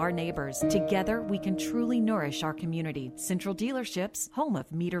lives of our neighbors. Together, we can truly nourish our community. Central Dealerships, home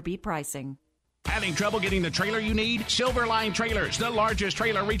of meter beat pricing. Having trouble getting the trailer you need? Silverline Trailers, the largest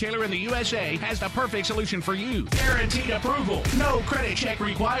trailer retailer in the USA, has the perfect solution for you. Guaranteed approval. No credit check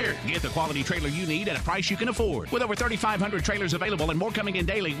required. Get the quality trailer you need at a price you can afford. With over 3,500 trailers available and more coming in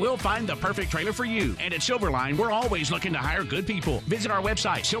daily, we'll find the perfect trailer for you. And at Silverline, we're always looking to hire good people. Visit our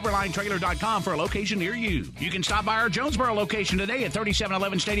website, silverlinetrailer.com, for a location near you. You can stop by our Jonesboro location today at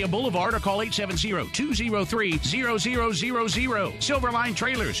 3711 Stadium Boulevard or call 870-203-0000. Silverline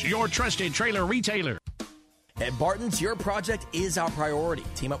Trailers, your trusted trailer retailer. At Barton's, your project is our priority.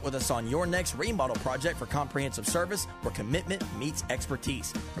 Team up with us on your next remodel project for comprehensive service where commitment meets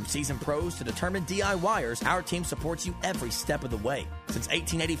expertise. From seasoned pros to determined DIYers, our team supports you every step of the way. Since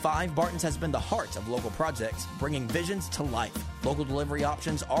 1885, Barton's has been the heart of local projects, bringing visions to life. Local delivery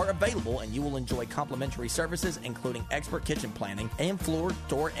options are available, and you will enjoy complimentary services including expert kitchen planning and floor,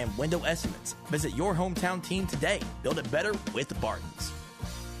 door, and window estimates. Visit your hometown team today. Build it better with Barton's.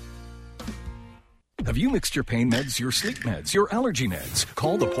 Have you mixed your pain meds, your sleep meds, your allergy meds?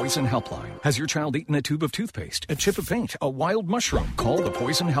 Call the Poison Helpline. Has your child eaten a tube of toothpaste, a chip of paint, a wild mushroom? Call the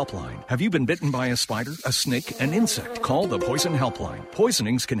Poison Helpline. Have you been bitten by a spider, a snake, an insect? Call the Poison Helpline.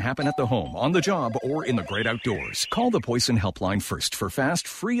 Poisonings can happen at the home, on the job, or in the great outdoors. Call the Poison Helpline first for fast,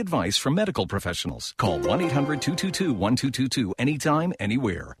 free advice from medical professionals. Call 1-800-222-1222 anytime,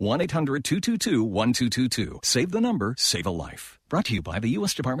 anywhere. 1-800-222-1222. Save the number, save a life. Brought to you by the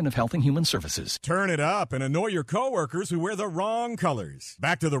U.S. Department of Health and Human Services. Turn it up and annoy your coworkers who wear the wrong colors.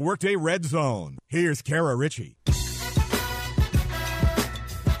 Back to the Workday Red Zone. Here's Kara Richey.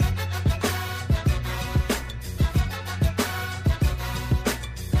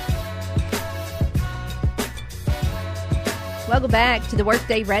 Welcome back to the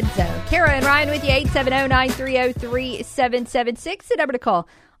Workday Red Zone. Kara and Ryan with you, 870-930-3776. The number to call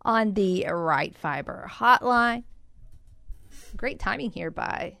on the Right Fiber hotline. Great timing here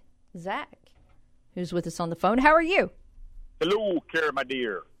by Zach, who's with us on the phone. How are you? Hello, Kara, my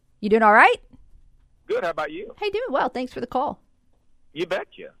dear. You doing all right? Good. How about you? Hey, doing well. Thanks for the call. You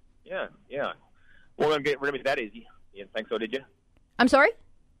betcha. Yeah. We're going to get rid of me that easy. You didn't think so, did you? I'm sorry?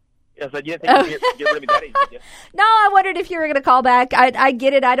 Yes, I didn't think you'd get rid of me that easy, did you? No, I wondered if you were going to call back. I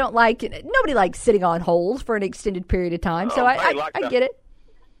get it. I don't like – nobody likes sitting on hold for an extended period of time, so I get it.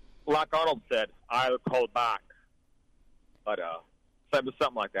 Like Arnold said, I would call back. But it was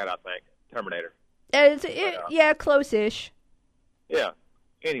something like that, I think. Terminator. Yeah, close-ish. Yeah.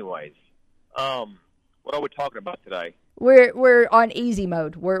 Anyways, what are we talking about today? We're on easy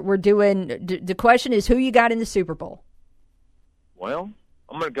mode. We're doing the question is who you got in the Super Bowl. Well,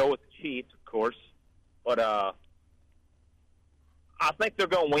 I'm going to go with the Chiefs, of course, but I think they're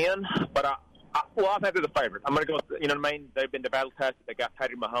going to win. But I think they're the favorite. I'm going to go with, you know what I mean? They've been the battle tested. They got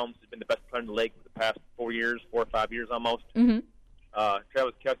Patrick Mahomes, who's been the best player in the league for the past 4 or 5 years almost. Mm-hmm.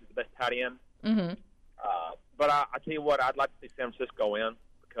 Travis Kelce's the best tight end. Mm-hmm. But I tell you what, I'd like to see San Francisco win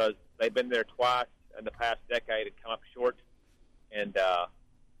because they've been there twice in the past decade and come up short. And,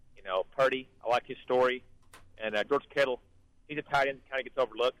 Purdy, I like his story. And George Kittle, he's a tight end that kind of gets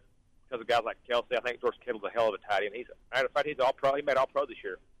overlooked because of guys like Kelsey. I think George Kittle's a hell of a tight end. Matter of fact, he's all-pro. He made all-pro this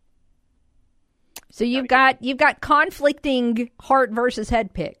year. So you've got conflicting heart versus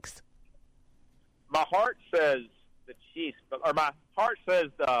head picks. My heart says the Chiefs, or my heart says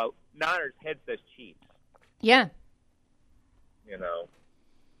Niners, head says Chiefs. Yeah. So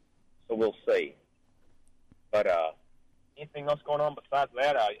we'll see. But anything else going on besides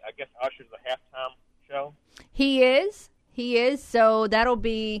that? I guess Usher's a halftime show. He is. So that'll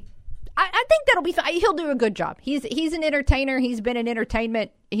be. I think that'll be fine. He'll do a good job. He's an entertainer. He's been an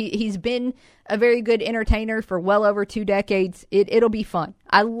entertainment. He's been a very good entertainer for well over 2 decades. It'll be fun.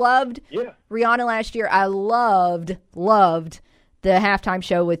 I loved Rihanna last year. I loved the halftime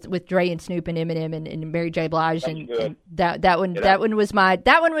show with Dre and Snoop and Eminem and Mary J. Blige, and that one was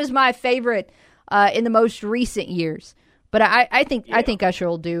my favorite in the most recent years. But I think Usher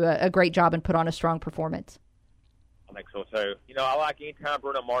will do a great job and put on a strong performance. I think so too. I like anytime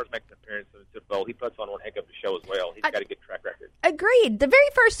Bruno Mars makes an appearance in the Super Bowl, he puts on one heck of a show as well. He's got a good track record. Agreed. The very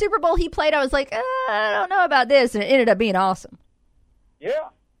first Super Bowl he played, I was like, I don't know about this, and it ended up being awesome. Yeah,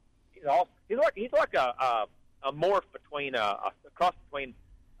 he's awesome. He's like a morph between a cross between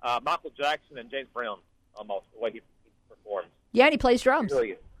Michael Jackson and James Brown, almost the way he performs. Yeah, and he plays drums.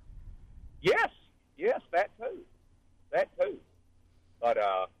 Really. Yes, that too. But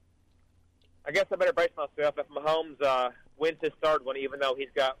I guess I better brace myself. If Mahomes wins his third one, even though he's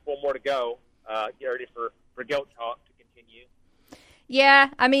got 4 more to go, get ready for GOAT talk to continue.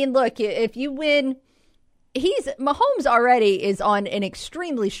 Yeah, I mean, look, if you win, Mahomes already is on an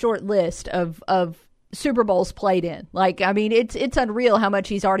extremely short list of Super Bowls played in. Like, I mean, it's unreal how much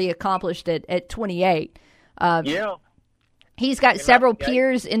he's already accomplished at 28. Yeah. He's got several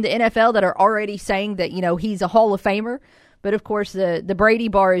peers in the NFL that are already saying that, he's a Hall of Famer. But, of course, the Brady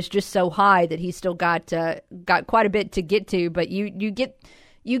bar is just so high that he's still got quite a bit to get to. But you get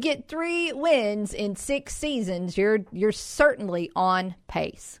 3 wins in 6 seasons, you're certainly on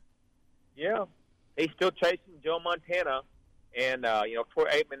pace. Yeah. He's still chasing Joe Montana. And,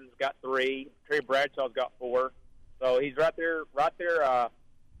 Troy Aikman's got 3. Terry Bradshaw's got 4. So he's right there,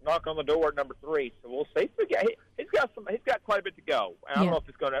 knock on the door at number 3. So we'll see. He's got quite a bit to go. I don't know if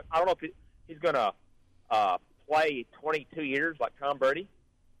he's gonna play 22 years like Tom Brady,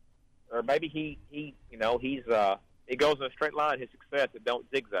 or maybe he goes in a straight line. His success, it don't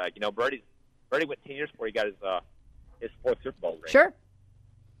zigzag. Brady went 10 years before he got his 4th Super Bowl ring. Sure.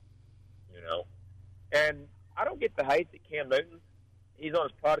 And I don't get the hate that Cam Newton. He's on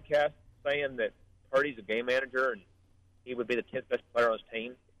his podcast saying that Purdy's a game manager and he would be the 10th best player on his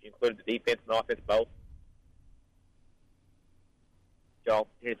team, if you included the defense and offense both. Y'all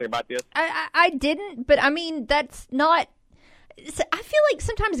hear anything about this? I didn't, but I mean, that's not. I feel like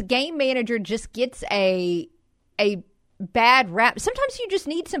sometimes game manager just gets a bad rap. Sometimes you just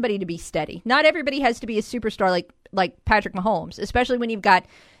need somebody to be steady. Not everybody has to be a superstar like Patrick Mahomes, especially when you've got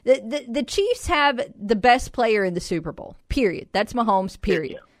the Chiefs have the best player in the Super Bowl. Period. That's Mahomes.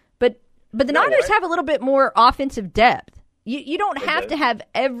 Period. Yeah. But the Niners have a little bit more offensive depth. You don't have to have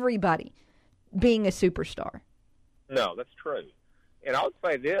everybody being a superstar. No, that's true. And I would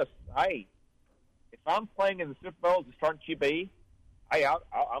say this: hey, if I'm playing in the Super Bowl as a starting QB, hey,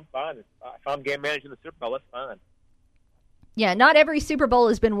 I'm fine. If I'm game managing the Super Bowl, that's fine. Yeah, not every Super Bowl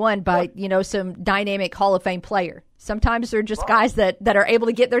has been won by, some dynamic Hall of Fame player. Sometimes they're just guys that are able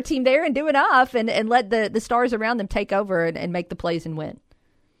to get their team there and do enough and let the stars around them take over and make the plays and win.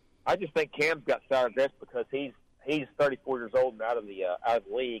 I just think Cam's got sour grapes because he's 34 years old and out of the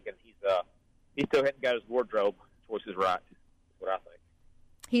league, and he still hasn't got his wardrobe choices right. That's what I think.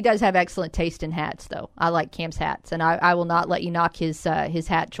 He does have excellent taste in hats, though. I like Cam's hats, and I will not let you knock his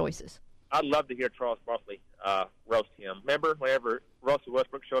hat choices. I'd love to hear Charles Barkley roast him. Remember whenever Russell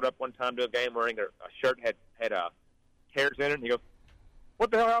Westbrook showed up one time to a game wearing a shirt had hairs in it, and he goes,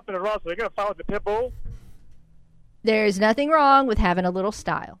 "What the hell happened to Russell? Are you going to follow the pit bull?" There's nothing wrong with having a little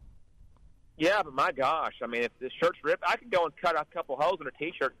style. Yeah, but my gosh, I mean, if the shirt's ripped, I could go and cut a couple holes in a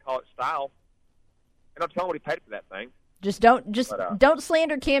T-shirt and call it style. And I'm telling what he paid for that thing. Don't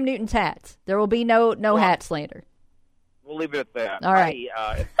slander Cam Newton's hats. There will be no hat slander. We'll leave it at that. All right.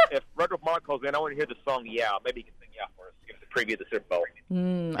 Hey, if Roderick Marco's in, I want to hear the song "Yeah." Maybe he can sing "Yeah" for us. Give us a preview of the Super Bowl.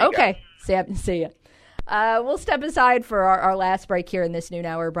 Okay. See ya. We'll step aside for our last break here in this noon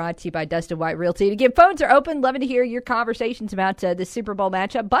hour, brought to you by Dustin White Realty. Again, phones are open. Loving to hear your conversations about the Super Bowl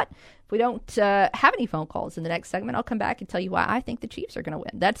matchup. But if we don't have any phone calls in the next segment, I'll come back and tell you why I think the Chiefs are going to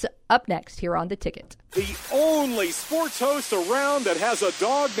win. That's up next here on The Ticket. The only sports host around that has a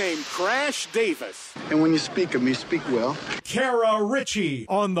dog named Crash Davis. And when you speak of me, speak well. Kara Richey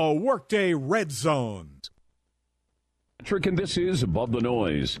on the Workday Red Zone. Patrick, and this is Above the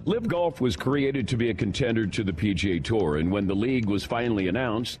Noise. Live Golf was created to be a contender to the PGA Tour, and when the league was finally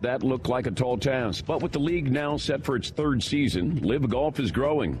announced, that looked like a tall task. But with the league now set for its third season, Live Golf is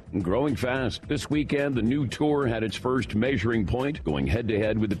growing, and growing fast. This weekend, the new tour had its first measuring point, going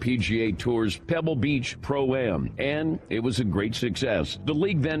head-to-head with the PGA Tour's Pebble Beach Pro-Am, and it was a great success. The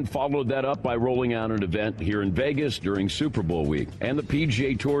league then followed that up by rolling out an event here in Vegas during Super Bowl week, and the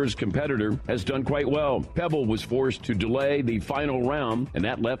PGA Tour's competitor has done quite well. Pebble was forced to delay the final round, and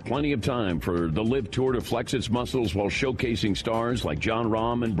that left plenty of time for the Live Tour to flex its muscles while showcasing stars like Jon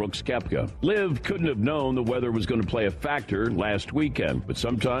Rahm and Brooks Koepka. Live couldn't have known the weather was going to play a factor last weekend, but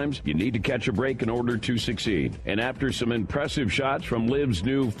sometimes you need to catch a break in order to succeed. And after some impressive shots from Live's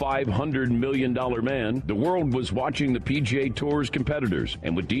new $500 million man, the world was watching the PGA Tour's competitors.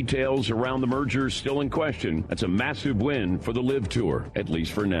 And with details around the merger still in question, that's a massive win for the Live Tour, at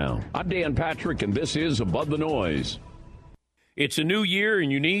least for now. I'm Dan Patrick, and this is Above the Noise. It's a new year, and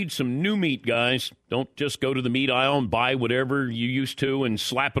you need some new meat, guys. Don't just go to the meat aisle and buy whatever you used to and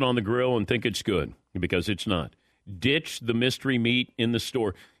slap it on the grill and think it's good, because it's not. Ditch the mystery meat in the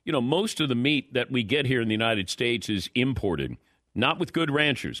store. You know, most of the meat that we get here in the United States is imported, not with Good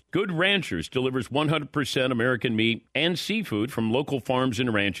Ranchers. Good Ranchers delivers 100% American meat and seafood from local farms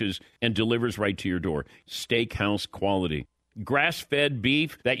and ranches and delivers right to your door. Steakhouse quality. Grass-fed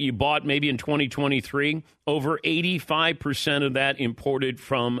beef that you bought maybe in 2023, over 85% of that imported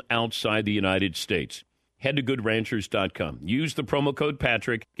from outside the United States. Head to goodranchers.com. Use the promo code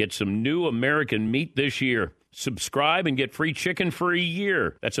Patrick. Get some new American meat this year. Subscribe and get free chicken for a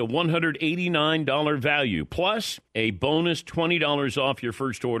year. That's a $189 value, plus a bonus $20 off your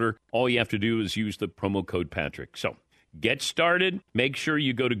first order. All you have to do is use the promo code Patrick. So get started. Make sure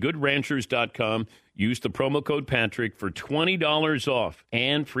you go to goodranchers.com. Use the promo code Patrick for $20 off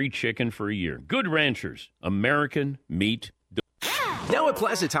and free chicken for a year. Good Ranchers, American meat. Now at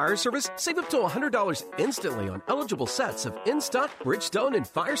Plaza Tire Service, save up to $100 instantly on eligible sets of in-stock Bridgestone and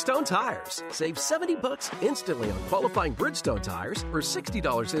Firestone tires. Save $70 instantly on qualifying Bridgestone tires or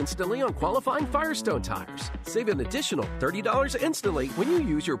 $60 instantly on qualifying Firestone tires. Save an additional $30 instantly when you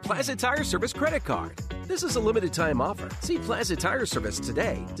use your Plaza Tire Service credit card. This is a limited time offer. See Plaza Tire Service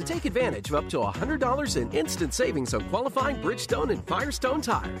today to take advantage of up to $100 in instant savings on qualifying Bridgestone and Firestone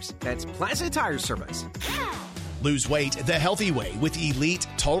tires. That's Plaza Tire Service. Lose weight the healthy way with Elite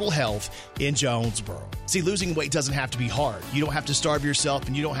Total Health in Jonesboro. See, losing weight doesn't have to be hard. You don't have to starve yourself,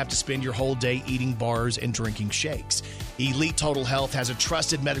 and you don't have to spend your whole day eating bars and drinking shakes. Elite Total Health has a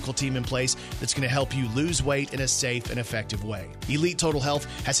trusted medical team in place that's going to help you lose weight in a safe and effective way. Elite Total Health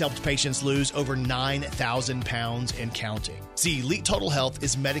has helped patients lose over 9,000 pounds and counting. See, Elite Total Health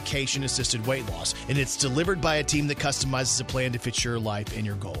is medication-assisted weight loss, and it's delivered by a team that customizes a plan to fit your life and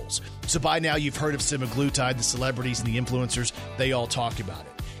your goals. So by now, you've heard of semaglutide. The celebrities and the influencers, they all talk about it.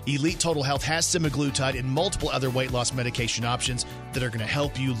 Elite Total Health has semaglutide and multiple other weight loss medication options that are going to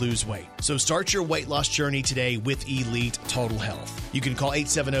help you lose weight. So start your weight loss journey today with Elite Total Health. You can call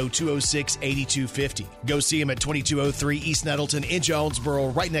 870-206-8250. Go see them at 2203 East Nettleton in Jonesboro,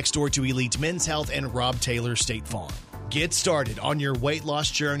 right next door to Elite Men's Health and Rob Taylor State Farm. Get started on your weight loss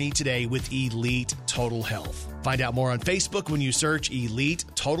journey today with Elite Total Health. Find out more on Facebook when you search Elite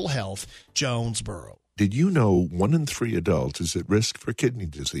Total Health Jonesboro. Did you know 1 in 3 adults is at risk for kidney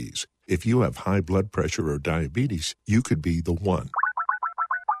disease? If you have high blood pressure or diabetes, you could be the one.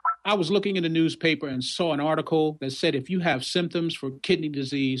 I was looking in the newspaper and saw an article that said if you have symptoms for kidney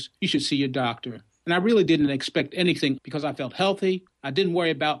disease, you should see your doctor. And I really didn't expect anything because I felt healthy. I didn't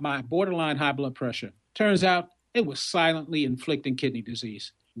worry about my borderline high blood pressure. Turns out it was silently inflicting kidney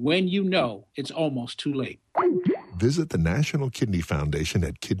disease. When you know, it's almost too late. Visit the National Kidney Foundation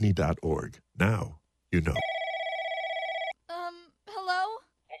at kidney.org. Now you know. Hello?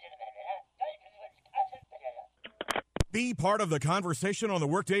 Be part of the conversation on the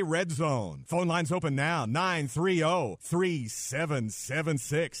Workday Red Zone. Phone lines open now,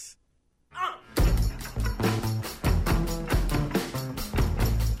 930-3776.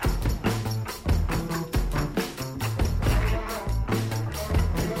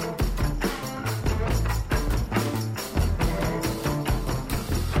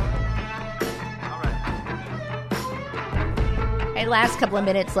 Hey, last couple of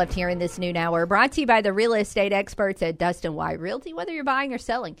minutes left here in this noon hour. Brought to you by the real estate experts at Dustin White Realty. Whether you're buying or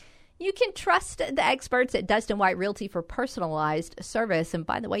selling, you can trust the experts at Dustin White Realty for personalized service. And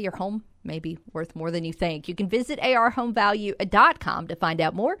by the way, your home may be worth more than you think. You can visit arhomevalue.com to find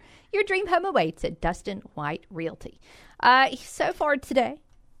out more. Your dream home awaits at Dustin White Realty. So far today,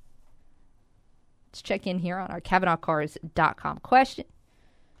 let's check in here on our CavenaughCars.com question.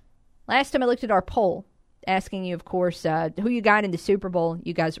 Last time I looked at our poll, asking you, of course, who you got in the Super Bowl.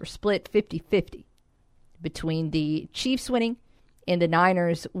 You guys were split 50-50 between the Chiefs winning and the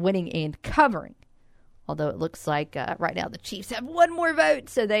Niners winning and covering. Although it looks like right now the Chiefs have one more vote,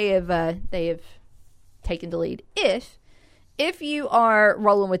 so they have taken the lead. If you are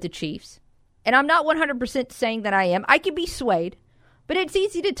rolling with the Chiefs, and I'm not 100% saying that I am, I can be swayed, but it's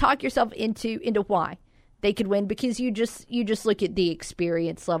easy to talk yourself into why they could win, because you just look at the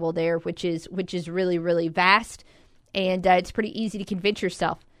experience level there, which is really, really vast, and it's pretty easy to convince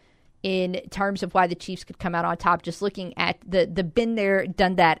yourself in terms of why the Chiefs could come out on top, just looking at the been there,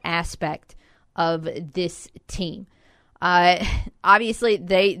 done that aspect of this team. Obviously,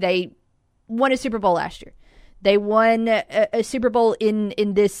 they won a Super Bowl last year. They won a Super Bowl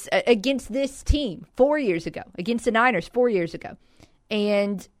in this against this team 4 years ago, against the Niners 4 years ago,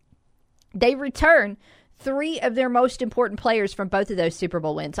 and they return 3 of their most important players from both of those Super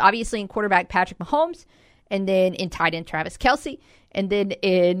Bowl wins. Obviously, in quarterback Patrick Mahomes, and then in tight end Travis Kelce, and then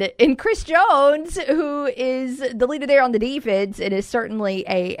in Chris Jones, who is the leader there on the defense and is certainly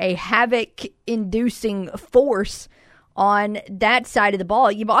a havoc-inducing force on that side of the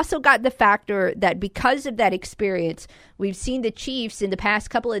ball. You've also got the factor that because of that experience, we've seen the Chiefs in the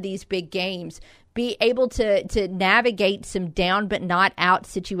past couple of these big games be able to navigate some down but not out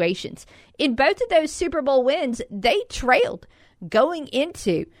situations. In both of those Super Bowl wins, they trailed going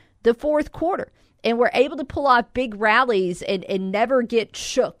into the fourth quarter and were able to pull off big rallies and never get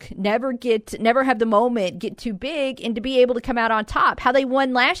shook, never have the moment get too big, and to be able to come out on top. How they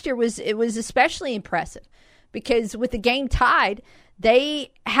won last year was especially impressive, because with the game tied,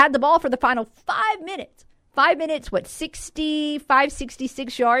 they had the ball for the final 5 minutes. 5 minutes,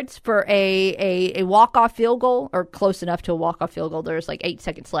 66 yards for a walk-off field goal, or close enough to a walk-off field goal. There's like 8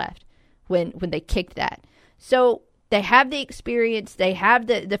 seconds left when they kicked that. So they have the experience. They have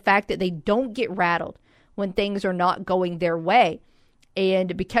the fact that they don't get rattled when things are not going their way.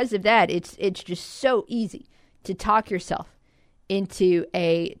 And because of that, it's just so easy to talk yourself into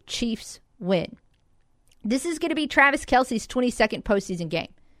a Chiefs win. This is going to be Travis Kelce's 22nd postseason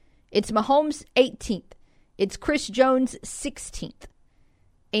game. It's Mahomes' 18th. It's Chris Jones' 16th.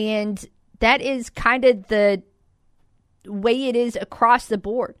 And that is kind of the way it is across the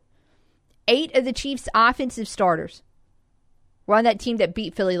board. 8 of the Chiefs' offensive starters were on that team that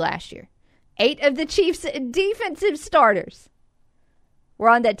beat Philly last year. 8 of the Chiefs' defensive starters were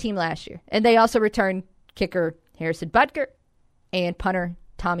on that team last year. And they also returned kicker Harrison Butker and punter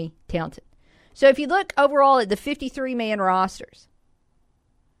Tommy Townsend. So if you look overall at the 53-man rosters,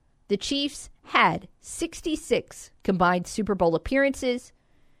 the Chiefs had 66 combined Super Bowl appearances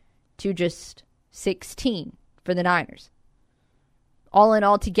to just 16 for the Niners. All in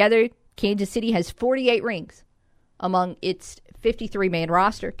all together, Kansas City has 48 rings among its 53-man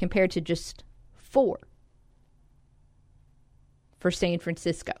roster compared to just 4 for San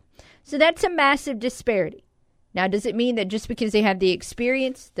Francisco. So that's a massive disparity. Now, does it mean that just because they have the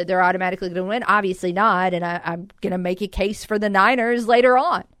experience that they're automatically going to win? Obviously not, and I'm going to make a case for the Niners later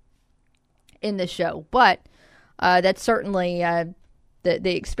on in the show. But that's certainly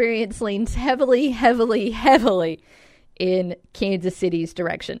the experience leans heavily in Kansas City's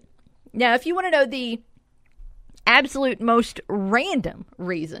direction. Now, if you want to know the absolute most random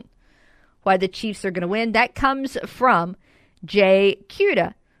reason why the Chiefs are going to win. That comes from Jay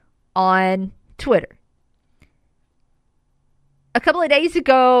Cuda on Twitter. A couple of days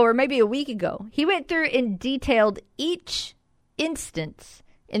ago, or maybe a week ago, he went through and detailed each instance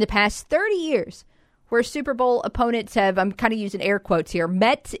in the past 30 years where Super Bowl opponents have, I'm kind of using air quotes here,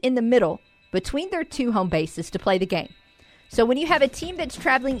 met in the middle between their two home bases to play the game. So when you have a team that's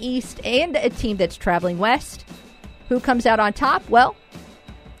traveling east and a team that's traveling west, who comes out on top? Well,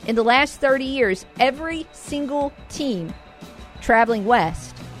 in the last 30 years, every single team traveling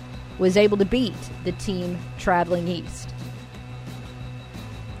west was able to beat the team traveling east.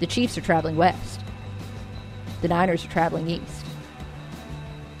 The Chiefs are traveling west. The Niners are traveling east.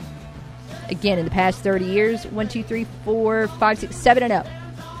 Again, in the past 30 years, 1, 2, 3, 4, 5, 6, 7-0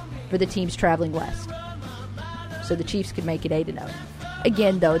 for the teams traveling west. So the Chiefs could make it 8-0.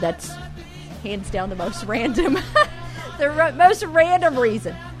 Again, though, that's hands down the most random, most random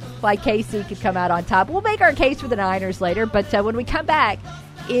reason why KC could come out on top. We'll make our case for the Niners later, but when we come back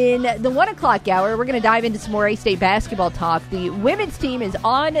in the 1 o'clock hour, we're going to dive into some more A-State basketball talk. The women's team is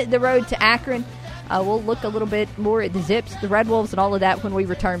on the road to Akron. We'll look a little bit more at the Zips, the Red Wolves, and all of that when we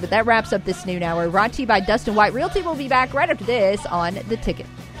return. But that wraps up this noon hour. Brought to you by Dustin White Realty. We'll be back right after this on The Ticket.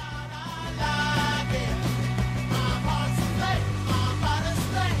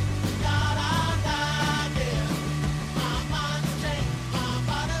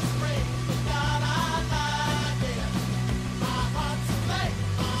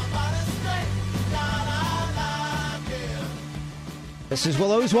 This is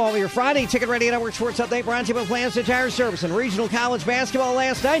Will Oswald with your Friday Ticket Radio Network Sports Update, brought to you by Plaza Tire Service and regional college basketball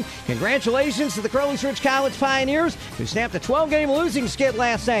last night. Congratulations to the Crowley's Ridge College Pioneers, who snapped a 12-game losing skid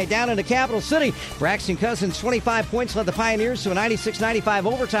last night down in the capital city. Braxton Cousins, 25 points, led the Pioneers to a 96-95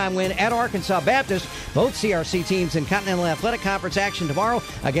 overtime win at Arkansas Baptist. Both CRC teams in Continental Athletic Conference action tomorrow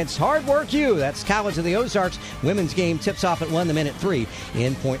against Hard Work U. That's College of the Ozarks. Women's game tips off at 1 the minute 3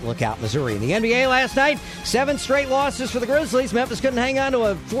 in Point Lookout, Missouri. In the NBA last night, 7 straight losses for the Grizzlies. Memphis couldn't hang on to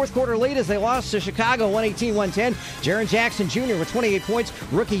a fourth quarter lead as they lost to Chicago 118-110. Jaren Jackson Jr. with 28 points.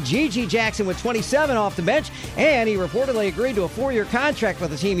 Rookie Gigi Jackson with 27 off the bench. And he reportedly agreed to a 4-year contract with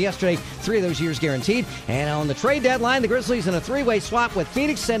the team yesterday. 3 of those years guaranteed. And on the trade deadline, the Grizzlies in a 3-way swap with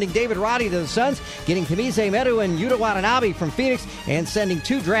Phoenix, sending David Roddy to the Suns, getting Kamize Metu and Yuta Watanabe from Phoenix, and sending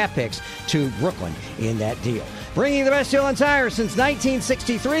 2 draft picks to Brooklyn in that deal. Bringing the best deal on tires since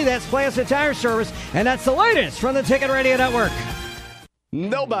 1963, that's Plaza Tire Service, and that's the latest from the Ticket Radio Network.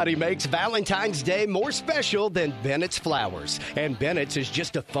 Nobody makes Valentine's Day more special than Bennett's Flowers. And Bennett's is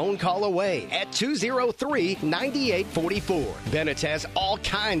just a phone call away at 203-9844. Bennett's has all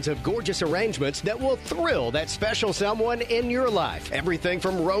kinds of gorgeous arrangements that will thrill that special someone in your life. Everything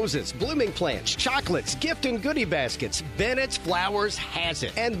from roses, blooming plants, chocolates, gift and goodie baskets. Bennett's Flowers has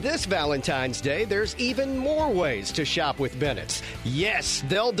it. And this Valentine's Day, there's even more ways to shop with Bennett's. Yes,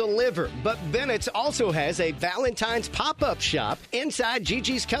 they'll deliver, but Bennett's also has a Valentine's pop-up shop inside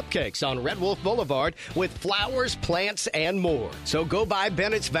Gigi's Cupcakes on Red Wolf Boulevard with flowers, plants, and more. So go by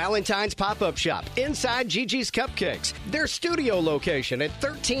Bennett's Valentine's pop-up shop inside Gigi's Cupcakes, their studio location at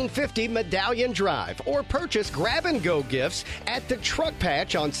 1350 Medallion Drive, or purchase grab-and-go gifts at the Truck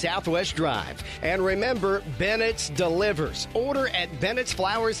Patch on Southwest Drive. And remember, Bennett's delivers. Order at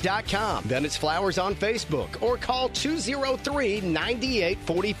Bennett'sFlowers.com, Bennett's Flowers on Facebook, or call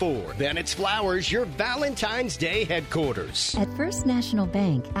 203-9844. Bennett's Flowers, your Valentine's Day headquarters. At First National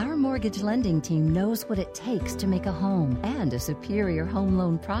Bank, our mortgage lending team knows what it takes to make a home and a superior home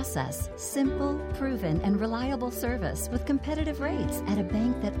loan process. Simple, proven, and reliable service with competitive rates at a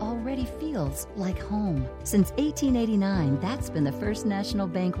bank that already feels like home. Since 1889, that's been the First National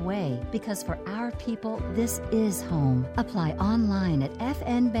Bank way, because for our people, this is home. Apply online at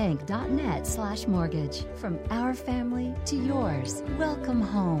fnbank.net/mortgage. From our family to yours, welcome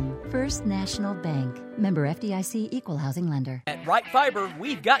home. First National Bank. Member FDIC, Equal Housing Lender. At Right Fiber,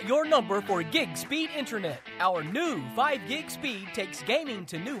 we've got your number for gig speed internet. Our new 5 gig speed takes gaming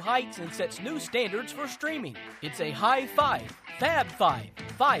to new heights and sets new standards for streaming. It's a high 5, Fab 5,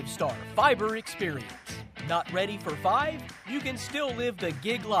 5-star fiber experience. Not ready for 5? You can still live the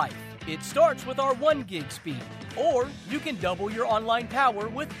gig life. It starts with our 1 gig speed, or you can double your online power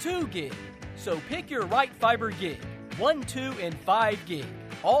with 2 gig. So pick your Right Fiber gig, 1, 2, and 5 gig.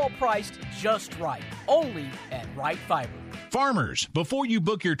 All priced just right, only at Right Fiber. Farmers, before you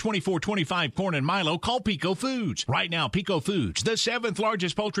book your 24-25 corn and Milo, call Pico Foods. Right now, Pico Foods, the 7th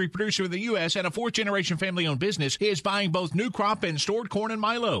largest poultry producer in the U.S. and a 4th-generation family-owned business, is buying both new crop and stored corn and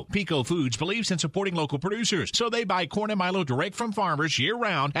Milo. Pico Foods believes in supporting local producers, so they buy corn and Milo direct from farmers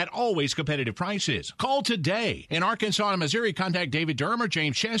year-round at always competitive prices. Call today. In Arkansas and Missouri, contact David Durham or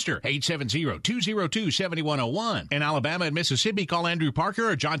James Chester, 870-202-7101. In Alabama and Mississippi, call Andrew Parker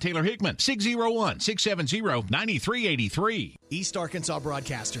or John Taylor Hickman, 601-670-9383. East Arkansas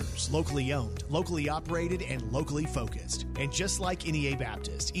Broadcasters, locally owned, locally operated, and locally focused. And just like NEA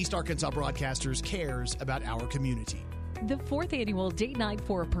Baptist, East Arkansas Broadcasters cares about our community. The 4th annual Date Night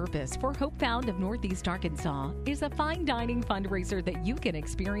for a Purpose for Hope Found of Northeast Arkansas is a fine dining fundraiser that you can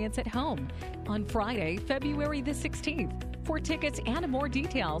experience at home on Friday, February the 16th. For tickets and more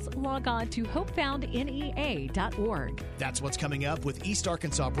details, log on to hopefoundnea.org. That's what's coming up with East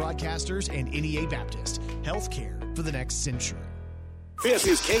Arkansas Broadcasters and NEA Baptist. Healthcare for the next century. This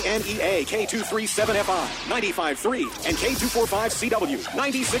is KNEA K237FI 95.3 and K245CW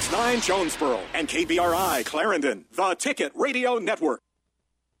 96.9 Jonesboro and KBRI Clarendon, the Ticket Radio Network.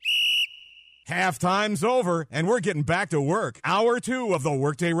 Halftime's over, and we're getting back to work. Hour 2 of the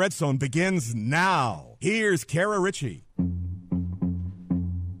Workday Redzone begins now. Here's Kara Richey.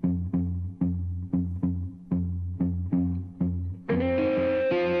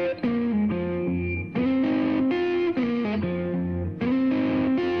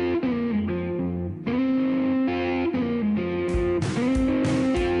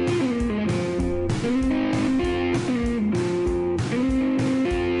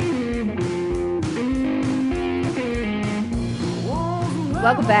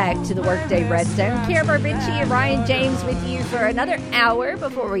 Welcome back to the Workday Redzone. Kara Richey and Ryan James with you for another hour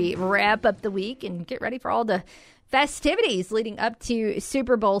before we wrap up the week and get ready for all the festivities leading up to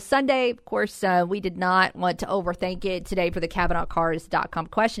Super Bowl Sunday. Of course, we did not want to overthink it today for the CavenaughCars.com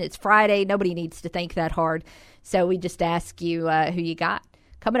question. It's Friday. Nobody needs to think that hard. So we just ask you who you got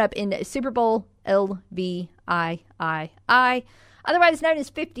coming up in Super Bowl LVIII, otherwise known as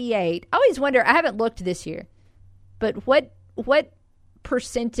 58. I always wonder, I haven't looked this year, but what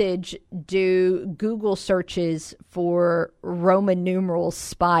percentage do Google searches for Roman numerals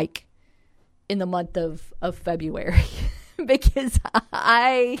spike in the month of February? Because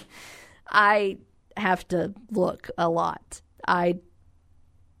I have to look a lot. I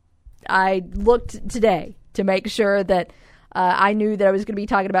looked today to make sure that I knew that I was going to be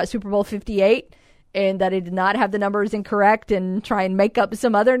talking about Super Bowl 58 and that I did not have the numbers incorrect and try and make up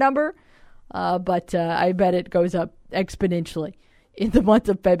some other number. But I bet it goes up exponentially in the month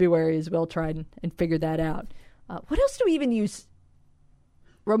of February as well. Try and figure that out. What else do we even use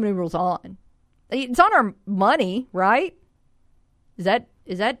Roman numerals on? It's on our money, right? Is that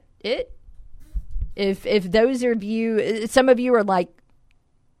it? If those of you, some of you are like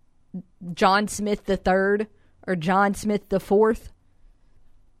John Smith III or John Smith IV,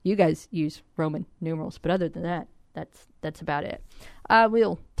 you guys use Roman numerals. But other than that, that's about it.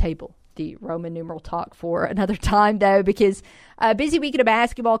 We'll table the Roman numeral talk for another time, though, because a busy weekend of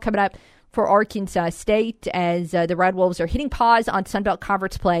basketball coming up for Arkansas State as the Red Wolves are hitting pause on Sunbelt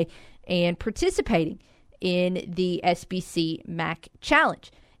Conference play and participating in the SBC MAC Challenge.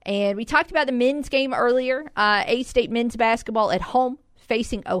 And we talked about the men's game earlier. A-State men's basketball at home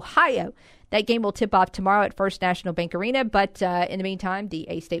facing Ohio. That game will tip off tomorrow at First National Bank Arena. But in the meantime, the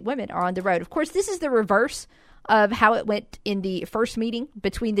A-State women are on the road. Of course, this is the reverse of how it went in the first meeting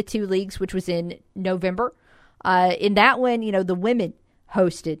between the two leagues, which was in November. In that one, the women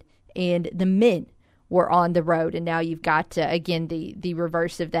hosted and the men were on the road. And now you've got, again, the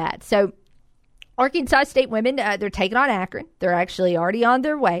reverse of that. So Arkansas State women, they're taking on Akron. They're actually already on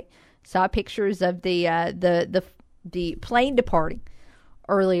their way. Saw pictures of the plane departing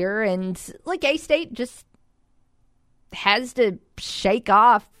earlier. And like A-State just has to shake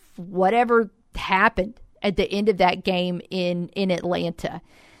off whatever happened at the end of that game in Atlanta.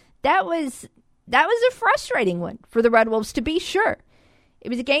 That was a frustrating one for the Red Wolves, to be sure. It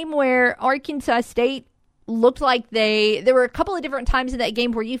was a game where Arkansas State looked like there were a couple of different times in that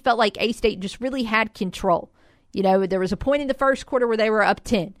game where you felt like A-State just really had control. There was a point in the first quarter where they were up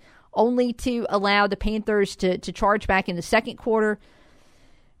 10, only to allow the Panthers to charge back in the second quarter.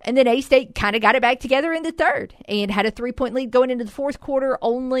 And then A-State kind of got it back together in the third and had a 3-point lead going into the fourth quarter,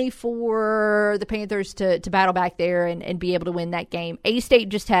 only for the Panthers to battle back there and be able to win that game. A-State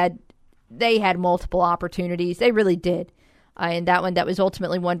just had multiple opportunities. They really did. And that one that was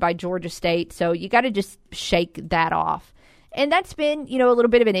ultimately won by Georgia State. So you got to just shake that off. And that's been, a little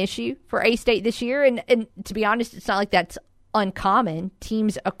bit of an issue for A-State this year. And to be honest, it's not like that's uncommon.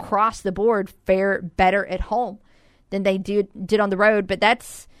 Teams across the board fare better at home than they did on the road.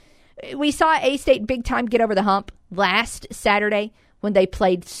 But we saw A-State big time get over the hump last Saturday when they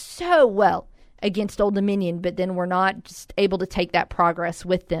played so well against Old Dominion, but then were not just able to take that progress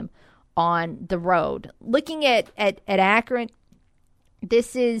with them on the road. Looking at Akron,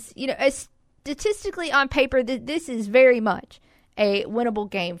 this is, statistically on paper, this is very much a winnable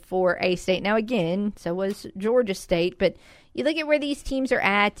game for A-State. Now, again, so was Georgia State, but you look at where these teams are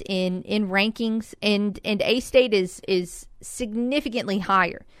at in rankings, and A-State is significantly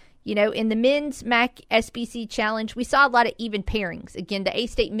higher. In the men's MAC SBC Challenge, we saw a lot of even pairings. Again, the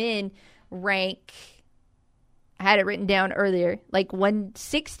A-State men rank, I had it written down earlier, like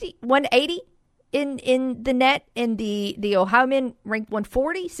 160, 180 in the net, and the Ohio men ranked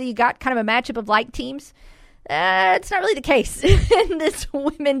 140. So you got kind of a matchup of like teams. It's not really the case in this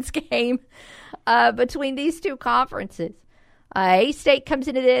women's game between these two conferences. A-State comes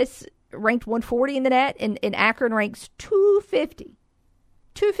into this ranked 140 in the net, and Akron ranks 250.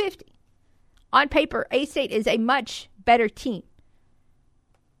 250. On paper, A-State is a much better team.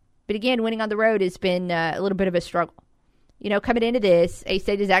 But again, winning on the road has been a little bit of a struggle. Coming into this,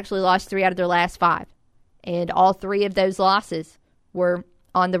 A-State has actually lost 3 out of their last 5. And all 3 of those losses were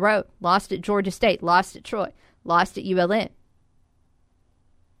on the road. Lost at Georgia State, lost at Troy, lost at ULM.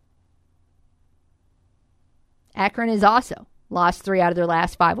 Akron has also lost 3 out of their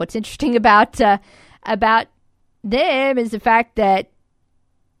last 5. What's interesting about them is the fact that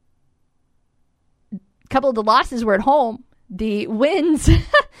a couple of the losses were at home. The wins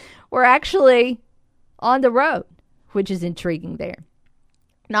were actually on the road, which is intriguing there.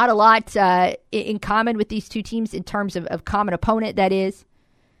 Not a lot in common with these two teams in terms of common opponent, that is.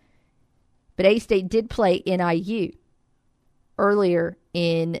 But A-State did play NIU earlier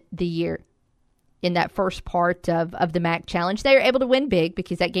in the year in that first part of the MAC Challenge. They were able to win big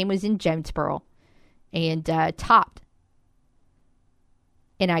because that game was in Jonesboro and topped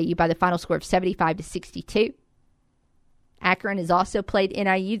NIU by the final score of 75-62. Akron has also played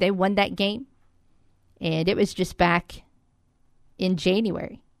NIU. They won that game, and it was just back in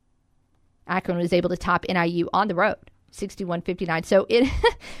January. Akron was able to top NIU on the road, 61-59. So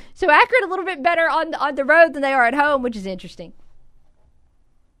Akron a little bit better on the road than they are at home, which is interesting.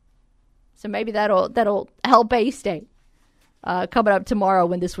 So maybe that'll help A-State coming up tomorrow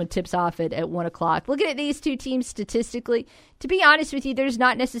when this one tips off at 1 o'clock. Looking at these two teams statistically, to be honest with you, there's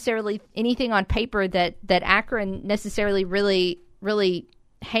not necessarily anything on paper that Akron necessarily really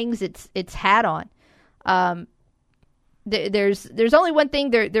hangs its hat on. There's only one thing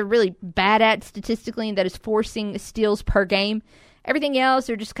they're really bad at statistically, and that is forcing steals per game. Everything else,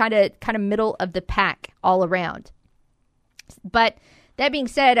 they're just kind of middle of the pack all around. But that being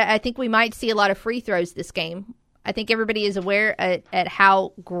said, I think we might see a lot of free throws this game. I think everybody is aware at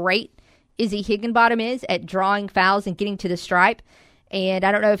how great Izzy Higginbottom is at drawing fouls and getting to the stripe. And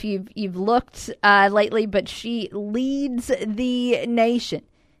I don't know if you've looked lately, but she leads the nation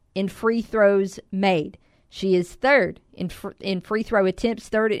in free throws made. She is third in free throw attempts,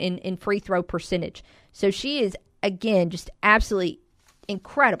 third in free throw percentage. So she is, again, just absolutely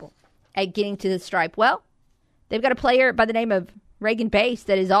incredible at getting to the stripe. Well, they've got a player by the name of Reagan Bass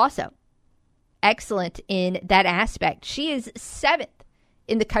that is also excellent in that aspect. She is 7th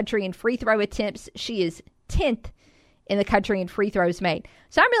in the country in free throw attempts. She is 10th in the country in free throws made.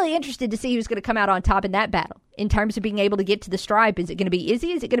 So I'm really interested to see who's going to come out on top in that battle in terms of being able to get to the stripe. Is it going to be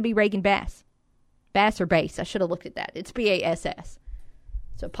Izzy? Is it going to be Reagan Bass? Bass or Bass? I should have looked at that. It's B-A-S-S.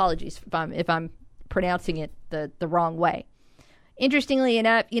 So apologies if I'm pronouncing it the wrong way. Interestingly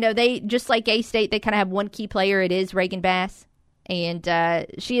enough, they, just like A-State, they kind of have one key player. It is Reagan Bass. And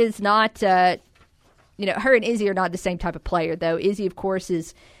she is not, her and Izzy are not the same type of player, though. Izzy, of course,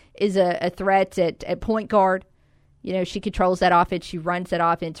 is a threat at point guard. She controls that offense. She runs that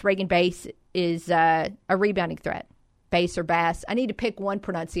offense. Reagan Bass is a rebounding threat. Bass or Bass. I need to pick one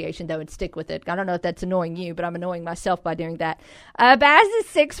pronunciation, though, and stick with it. I don't know if that's annoying you, but I'm annoying myself by doing that. Bass is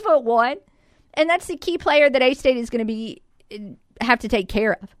 6'1", and that's the key player that A-State is going to have to take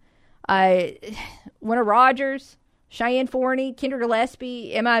care of. Winter Rogers, Cheyenne Forney, Kendra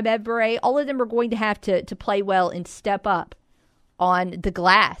Gillespie, Emma Medbray, all of them are going to have to play well and step up on the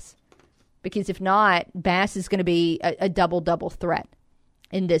glass. Because if not, Bass is going to be a double-double threat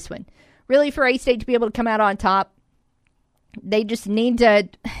in this one. Really, for A-State to be able to come out on top, they just need to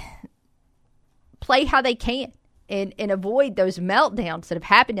play how they can and avoid those meltdowns that have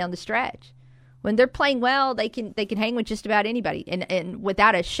happened down the stretch. When they're playing well, they can hang with just about anybody. And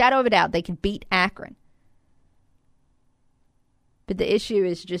without a shadow of a doubt, they can beat Akron. But the issue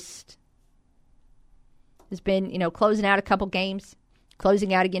is has been, closing out a couple games,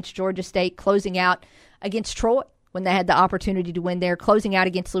 closing out against Georgia State, closing out against Troy, when they had the opportunity to win there, closing out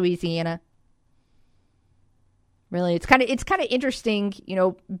against Louisiana. Really, it's kind of interesting,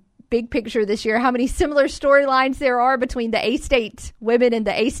 big picture this year, how many similar storylines there are between the A-State women and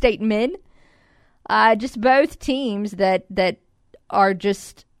the A-State men. Just both teams that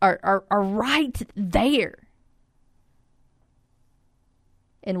are right there.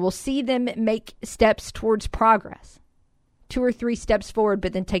 And we'll see them make steps towards progress. 2 or 3 steps forward,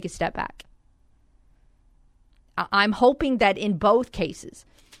 but then take a step back. I'm hoping that in both cases,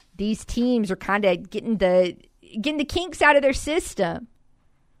 these teams are kind of getting the kinks out of their system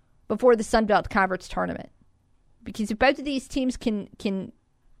before the Sun Belt Conference tournament. Because if both of these teams can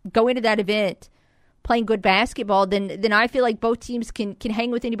go into that event playing good basketball, then I feel like both teams can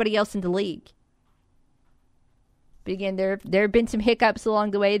hang with anybody else in the league. But again, there have been some hiccups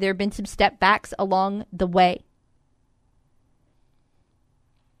along the way. There have been some step backs along the way.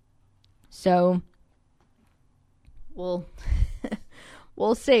 So we'll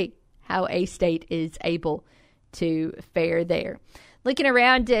see how A-State is able to fare there. Looking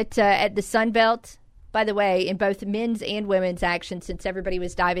around at the Sun Belt, by the way, in both men's and women's action, since everybody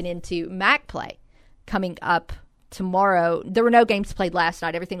was diving into MAC play coming up tomorrow, there were no games played last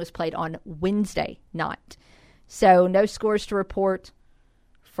night. Everything was played on Wednesday night. So no scores to report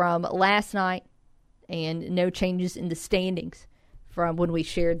from last night and no changes in the standings from when we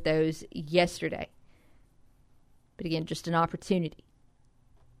shared those yesterday. But again, just an opportunity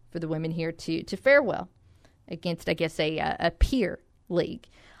for the women here to fare well against, I guess, a peer league.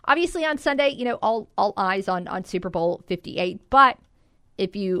 Obviously on Sunday, all eyes on Super Bowl 58. But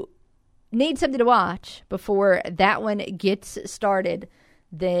if you need something to watch before that one gets started,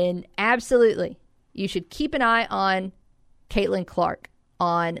 then absolutely you should keep an eye on Caitlin Clark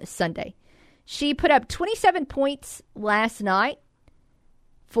on Sunday. She put up 27 points last night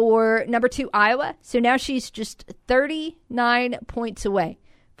for number 2 Iowa. So now she's just 39 points away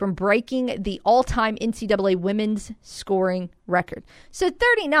from breaking the all-time NCAA women's scoring record. So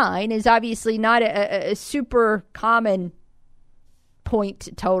 39 is obviously not a super common point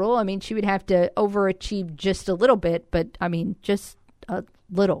total. I mean, she would have to overachieve just a little bit, but just a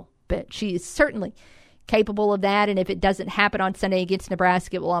little bit. She is certainly capable of that, and if it doesn't happen on Sunday against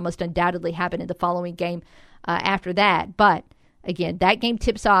Nebraska, it will almost undoubtedly happen in the following game after that. But again, that game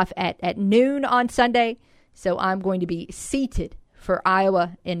tips off at noon on Sunday, so I'm going to be seated for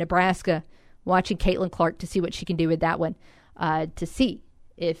Iowa and Nebraska, watching Caitlin Clark to see what she can do with that one, to see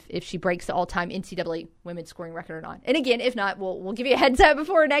if she breaks the all-time NCAA women's scoring record or not. And again, if not, we'll give you a heads up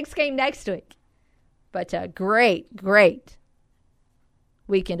before our next game next week. But great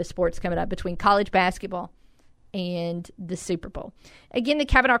weekend of sports coming up between college basketball and the Super Bowl. Again, the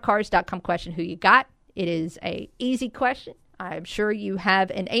KavanaughCars.com question, who you got? It is a easy question. I'm sure you have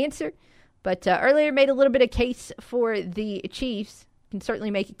an answer. But earlier made a little bit of case for the Chiefs. Can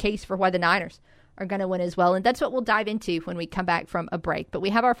certainly make a case for why the Niners are going to win as well. And that's what we'll dive into when we come back from a break. But we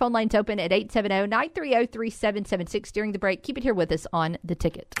have our phone lines open at 870-930-3776 during the break. Keep it here with us on The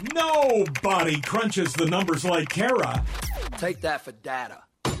Ticket. Nobody crunches the numbers like Kara. Take that for data.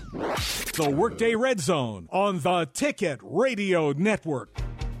 The Workday Redzone on the Ticket Radio Network.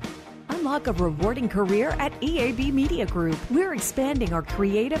 Unlock a rewarding career at EAB Media Group. We're expanding our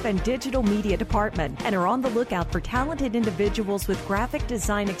creative and digital media department and are on the lookout for talented individuals with graphic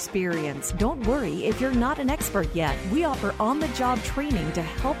design experience. Don't worry if you're not an expert yet. We offer on-the-job training to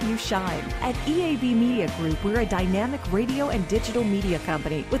help you shine. At EAB Media Group, we're a dynamic radio and digital media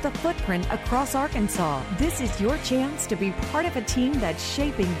company with a footprint across Arkansas. This is your chance to be part of a team that's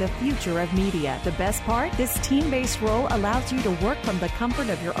shaping the future of media. The best part? This team-based role allows you to work from the comfort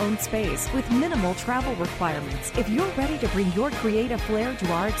of your own space with minimal travel requirements. If you're ready to bring your creative flair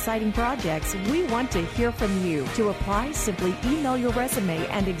to our exciting projects, we want to hear from you. To apply, simply email your resume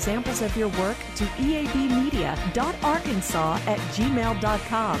and examples of your work to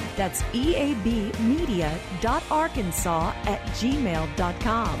eabmedia.arkansas@gmail.com. That's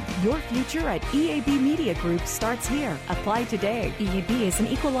eabmedia.arkansas@gmail.com. Your future at EAB Media Group starts here. Apply today. EAB is an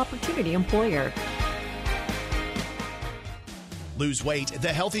equal opportunity employer. Lose weight the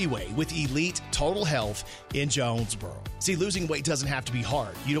healthy way with Elite Total Health in Jonesboro. See, losing weight doesn't have to be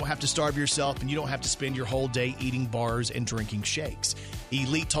hard. You don't have to starve yourself, and you don't have to spend your whole day eating bars and drinking shakes.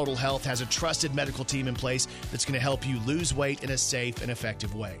 Elite Total Health has a trusted medical team in place that's going to help you lose weight in a safe and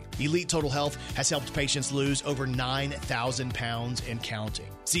effective way. Elite Total Health has helped patients lose over 9,000 pounds and counting.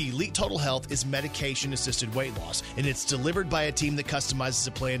 See, Elite Total Health is medication-assisted weight loss, and it's delivered by a team that customizes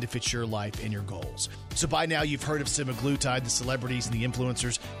a plan to fit your life and your goals. So by now, you've heard of semaglutide, the celebrities and the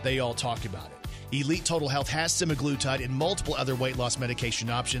influencers, they all talk about it. Elite Total Health has semaglutide and multiple other weight loss medication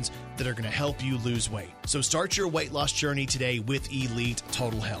options that are going to help you lose weight. So start your weight loss journey today with Elite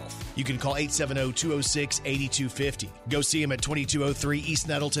Total Health. You can call 870-206-8250. Go see them at 2203 East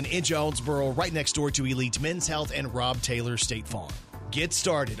Nettleton in Jonesboro, right next door to Elite Men's Health and Rob Taylor State Farm. Get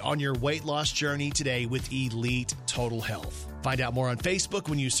started on your weight loss journey today with Elite Total Health. Find out more on Facebook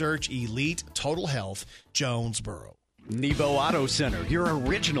when you search Elite Total Health Jonesboro. Nebo Auto Center, your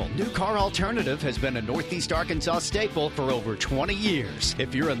original new car alternative, has been a Northeast Arkansas staple for over 20 years.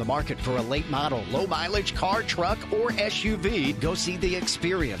 If you're in the market for a late model, low mileage car, truck, or SUV, go see the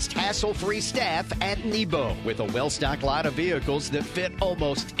experienced, hassle-free staff at Nebo with a well-stocked line of vehicles that fit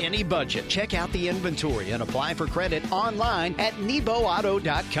almost any budget. Check out the inventory and apply for credit online at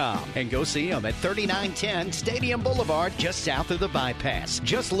NeboAuto.com and go see them at 3910 Stadium Boulevard, just south of the bypass.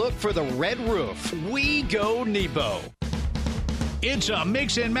 Just look for the red roof. We go Nebo. It's a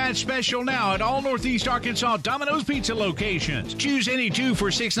mix and match special now at all Northeast Arkansas Domino's Pizza locations. Choose any two for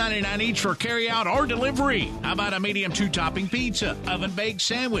 $6.99 each for carryout or delivery. How about a medium 2-topping pizza, oven-baked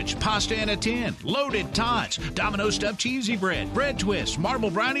sandwich, pasta in a tin, loaded tots, Domino's stuffed cheesy bread, bread twists, marble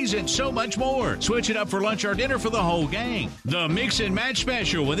brownies, and so much more. Switch it up for lunch or dinner for the whole gang. The mix and match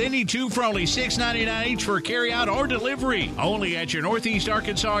special with any two for only $6.99 each for carryout or delivery. Only at your Northeast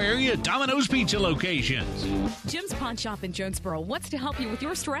Arkansas area Domino's Pizza locations. Jim's Pawn Shop in Jonesboro wants to help you with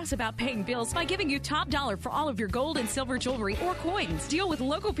your stress about paying bills by giving you top dollar for all of your gold and silver jewelry or coins. Deal with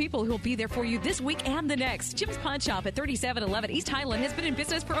local people who will be there for you this week and the next. Jim's Pawn Shop at 3711 East Highland has been in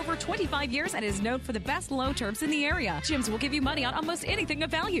business for over 25 years and is known for the best loan terms in the area. Jim's will give you money on almost anything of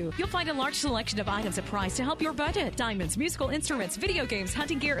value. You'll find a large selection of items at price to help your budget. Diamonds, musical instruments, video games,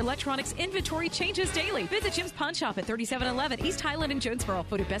 hunting gear, electronics, inventory changes daily. Visit Jim's Pawn Shop at 3711 East Highland in Jonesboro.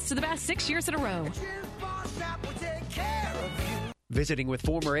 Voted best of the best 6 years in a row. Visiting with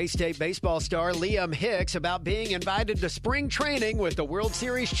former A-State baseball star Liam Hicks about being invited to spring training with the World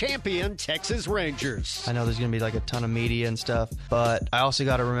Series champion Texas Rangers. I know there's going to be like a ton of media and stuff, but I also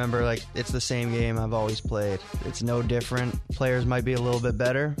got to remember like it's the same game I've always played. It's no different. Players might be a little bit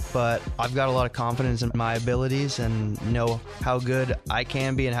better, but I've got a lot of confidence in my abilities and know how good I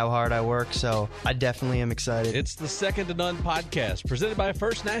can be and how hard I work, so I definitely am excited. It's the Second to None podcast presented by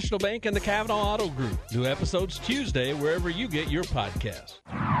First National Bank and the Cavanaugh Auto Group. New episodes Tuesday wherever you get your podcast.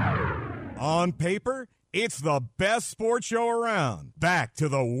 On paper, it's the best sports show around. Back to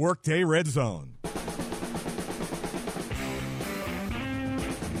the Workday Red Zone.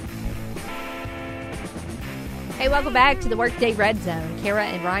 Hey, welcome back to the Workday Red Zone. Kara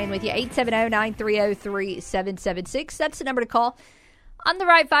and Ryan with you, 870-930-3776. That's the number to call on the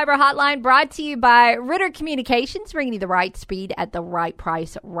Right Fiber Hotline, brought to you by Ritter Communications, bringing you the right speed at the right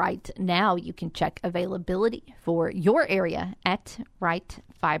price right now. You can check availability for your area at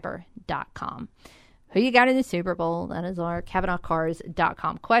rightfiber.com. Who you got in the Super Bowl? That is our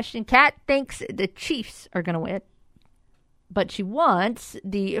CavanaughCars.com question. Kat thinks the Chiefs are going to win, but she wants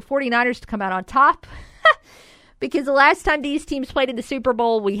the 49ers to come out on top because the last time these teams played in the Super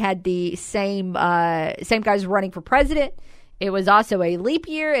Bowl, we had the same guys running for president. It was also a leap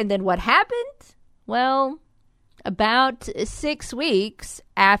year, and then what happened? Well, about 6 weeks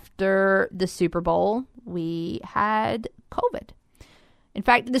after the Super Bowl, we had COVID. In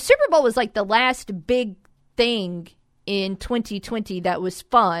fact, the Super Bowl was like the last big thing in 2020 that was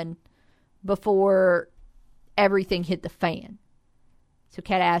fun before everything hit the fan. So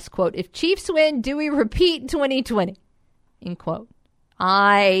Kat asked, quote, if Chiefs win, do we repeat 2020? End quote.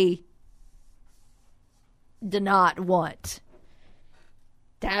 I do not want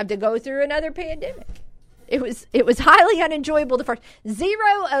to have to go through another pandemic. It was highly unenjoyable the first. 0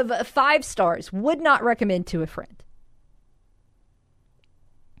 of 5 stars. Would not recommend to a friend.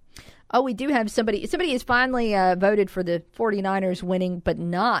 Oh, we do have somebody has finally voted for the 49ers winning but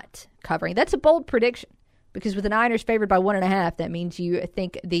not covering. That's a bold prediction because with the Niners favored by 1.5, that means you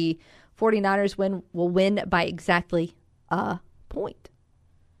think the 49ers will win by exactly a point.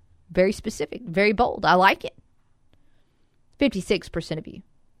 Very specific, very bold. I like it. 56% of you,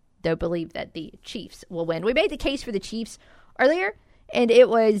 though, believe that the Chiefs will win. We made the case for the Chiefs earlier, and it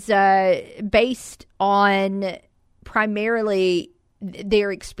was based on primarily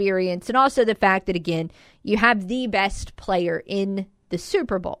their experience and also the fact that, again, you have the best player in the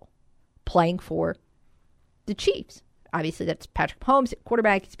Super Bowl playing for the Chiefs. Obviously, that's Patrick Mahomes at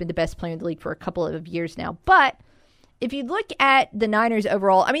quarterback. He's been the best player in the league for a couple of years now. But if you look at the Niners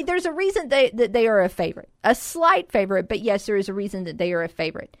overall, I mean, there's a reason that they are a favorite. A slight favorite, but yes, there is a reason that they are a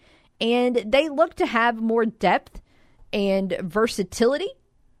favorite. And they look to have more depth and versatility,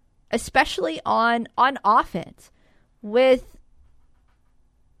 especially on offense. With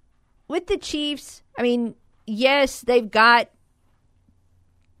with the Chiefs, I mean, yes, they've got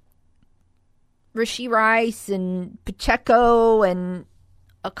Richey Rice and Pacheco and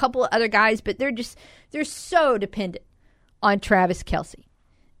a couple of other guys, but they're so dependent on Travis Kelce.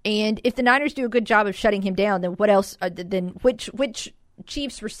 And if the Niners do a good job of shutting him down, then what else? Then which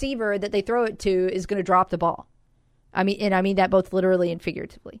Chiefs receiver that they throw it to is going to drop the ball? I mean that both literally and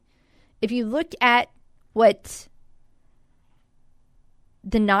figuratively. If you look at what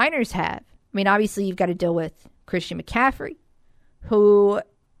the Niners have, I mean, obviously you've got to deal with Christian McCaffrey, who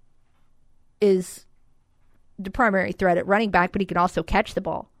is the primary threat at running back, but he can also catch the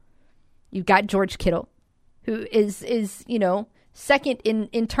ball. You've got George Kittle, who is second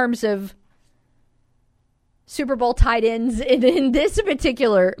in terms of Super Bowl tight ends in this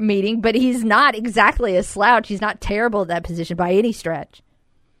particular meeting, but he's not exactly a slouch. He's not terrible at that position by any stretch.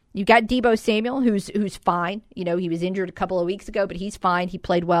 You've got Deebo Samuel, who's fine. He was injured a couple of weeks ago, but he's fine. He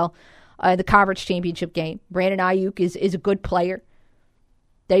played well in the conference championship game. Brandon Ayuk is a good player.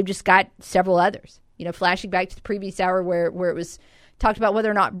 They've just got several others. Flashing back to the previous hour where it was talked about whether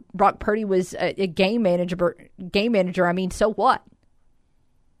or not Brock Purdy was a game manager. I mean, so what?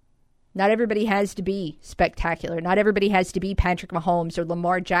 Not everybody has to be spectacular. Not everybody has to be Patrick Mahomes or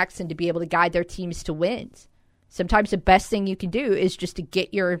Lamar Jackson to be able to guide their teams to wins. Sometimes the best thing you can do is just to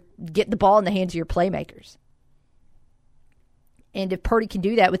get the ball in the hands of your playmakers. And if Purdy can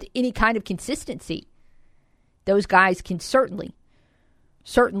do that with any kind of consistency, those guys can certainly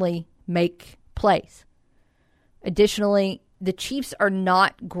make plays. Additionally, the Chiefs are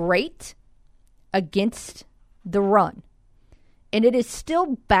not great against the run. And it is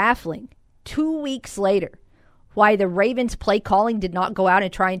still baffling 2 weeks later why the Ravens play calling did not go out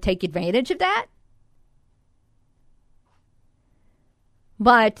and try and take advantage of that.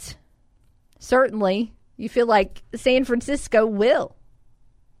 But certainly you feel like San Francisco will.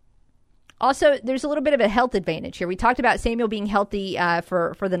 Also, there's a little bit of a health advantage here. We talked about Samuel being healthy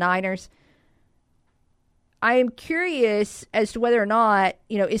for the Niners. I am curious as to whether or not,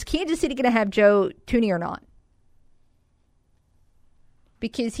 is Kansas City going to have Joe Thuney or not?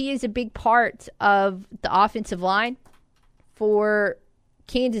 Because he is a big part of the offensive line for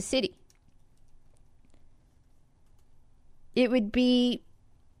Kansas City. It would be...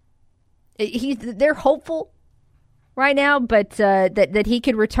 They're hopeful right now, but that he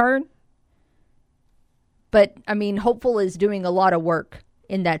could return. But, I mean, hopeful is doing a lot of work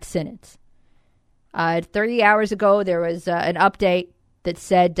in that sentence. 30 hours ago, there was an update that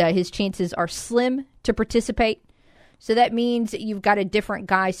said his chances are slim to participate. So that means you've got a different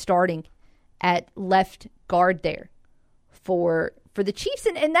guy starting at left guard there for the Chiefs,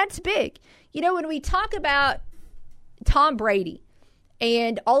 and that's big. When we talk about Tom Brady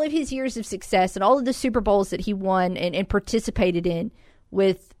and all of his years of success and all of the Super Bowls that he won and participated in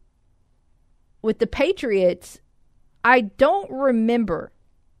with the Patriots, I don't remember,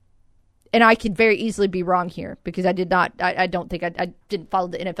 and I could very easily be wrong here because I don't think I didn't follow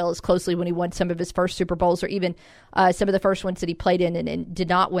the NFL as closely when he won some of his first Super Bowls or even some of the first ones that he played in and did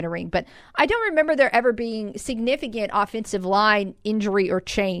not win a ring. But I don't remember there ever being significant offensive line injury or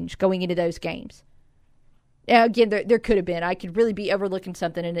change going into those games. Now, again, there could have been. I could really be overlooking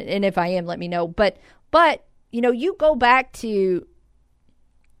something, and if I am, let me know. But you go back to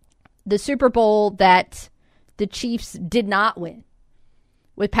the Super Bowl that the Chiefs did not win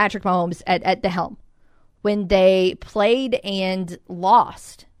with Patrick Mahomes at the helm, when they played and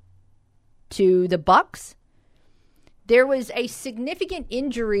lost to the Bucs. There was a significant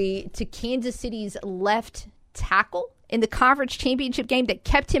injury to Kansas City's left tackle in the conference championship game that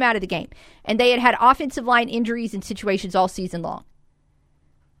kept him out of the game. And they had offensive line injuries in situations all season long.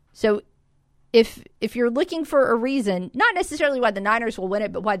 So if you're looking for a reason, not necessarily why the Niners will win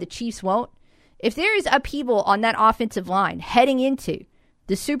it, but why the Chiefs won't, if there is upheaval on that offensive line heading into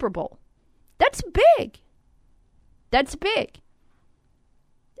the Super Bowl, that's big. That's big.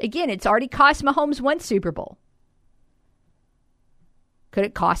 Again, it's already cost Mahomes one Super Bowl. Could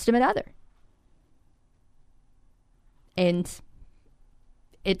it cost him another? And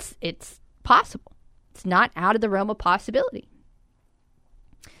it's possible. It's not out of the realm of possibility.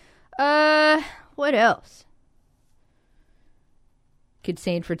 What else could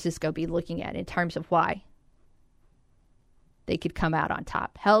San Francisco be looking at in terms of why they could come out on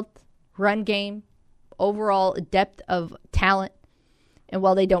top? Health, run game, overall depth of talent. And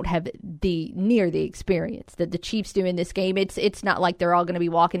while they don't have the experience that the Chiefs do in this game, it's not like they're all going to be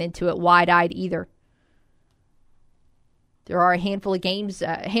walking into it wide-eyed either. There are a handful of guys,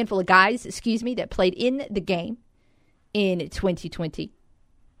 that played in the game in 2020.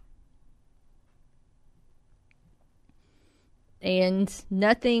 And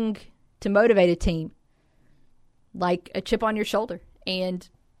nothing to motivate a team like a chip on your shoulder and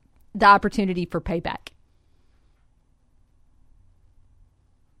the opportunity for payback.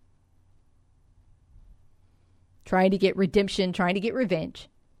 Trying to get redemption, trying to get revenge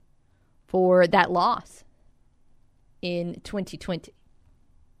for that loss in 2020.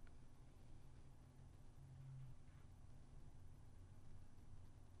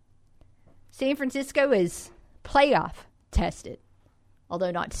 San Francisco is playoff tested,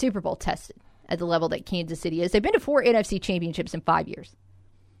 although not Super Bowl tested at the level that Kansas City is. They've been to 4 NFC championships in 5 years.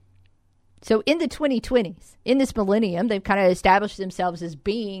 So in the 2020s, in this millennium, they've kind of established themselves as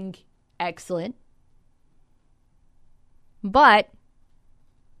being excellent. But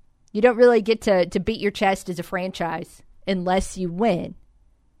you don't really get to beat your chest as a franchise unless you win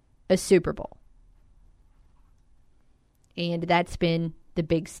a Super Bowl. And that's been the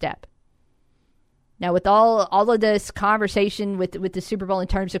big step. Now, with all of this conversation with the Super Bowl in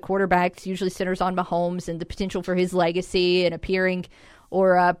terms of quarterbacks, usually centers on Mahomes and the potential for his legacy and appearing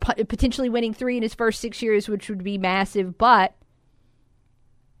or potentially winning 3 in his first 6 years, which would be massive. But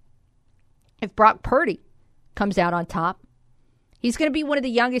if Brock Purdy comes out on top, he's going to be one of the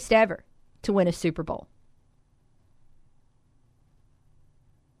youngest ever to win a Super Bowl.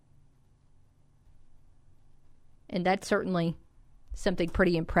 And that's certainly something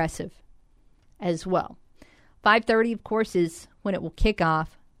pretty impressive as well. 5:30, of course, is when it will kick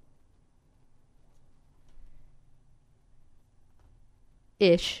off.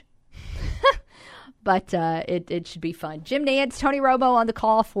 Ish. But it should be fun. Jim Nantz, Tony Romo on the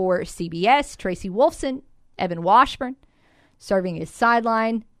call for CBS, Tracy Wolfson, Evan Washburn serving as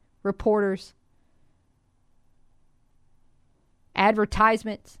sideline reporters.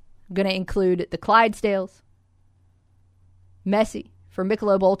 Advertisements going to include the Clydesdales, Messi for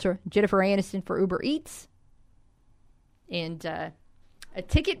Michelob Ultra, Jennifer Aniston for Uber Eats, and a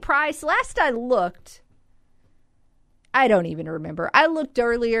ticket price. Last I looked, I don't even remember. I looked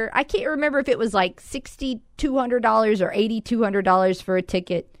earlier. I can't remember if it was like $6,200 or $8,200 for a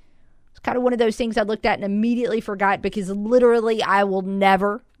ticket. It's kind of one of those things I looked at and immediately forgot because literally I will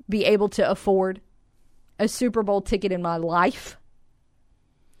never be able to afford a Super Bowl ticket in my life.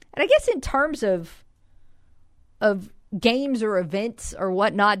 And I guess in terms of games or events or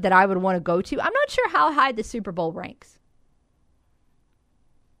whatnot that I would want to go to, I'm not sure how high the Super Bowl ranks.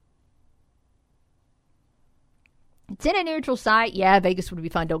 It's in a neutral site. Yeah, Vegas would be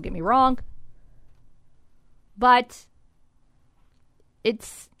fun, don't get me wrong. But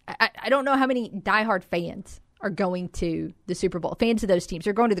I don't know how many diehard fans are going to the Super Bowl. Fans of those teams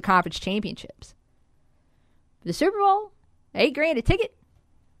are going to the conference championships. The Super Bowl, $8,000 a ticket.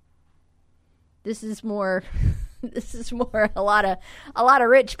 This is more a lot of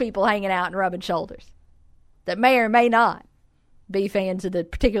rich people hanging out and rubbing shoulders that may or may not be fans of the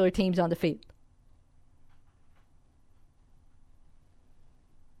particular teams on the field.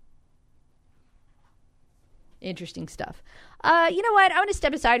 Interesting stuff. You know what? I want to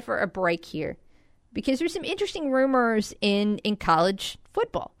step aside for a break here because there's some interesting rumors in college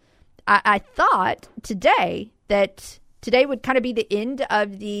football. I thought today that today would kind of be the end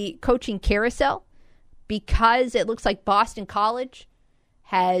of the coaching carousel because it looks like Boston College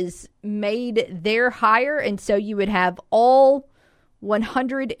has made their hire, and so you would have all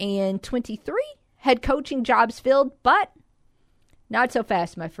 123 head coaching jobs filled, but not so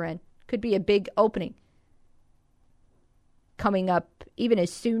fast, my friend. Could be a big opening coming up even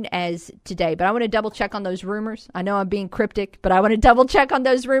as soon as today. But I want to double check on those rumors. I know I'm being cryptic, but I want to double check on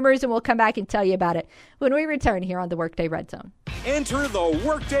those rumors, and we'll come back and tell you about it when we return here on the Workday Red Zone. Enter the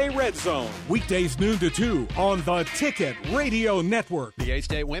Workday Red Zone, weekdays noon to 2 on the Ticket Radio Network. The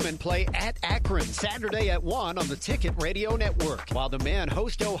A-State women play at Akron Saturday at 1 on the Ticket Radio Network, while the men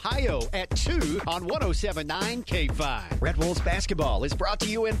host Ohio at 2 on 107.9 K5. Red Wolves basketball is brought to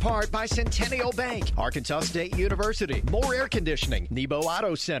you in part by Centennial Bank, Arkansas State University, More Air Conditioning, Nebo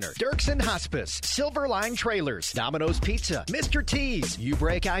Auto Center, Dirksen Hospice, Silver Line Trailers, Domino's Pizza, Mr. T's,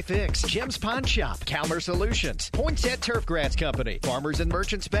 U-Break iFix, Jim's Pawn Shop, Calmer Solutions, Poinsett Turf Grass Company, Farmers and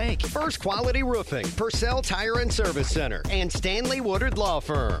Merchants Bank, First Quality Roofing, Purcell Tire and Service Center, and Stanley Woodard Law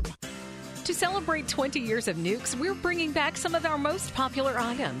Firm. To celebrate 20 years of Nukes, we're bringing back some of our most popular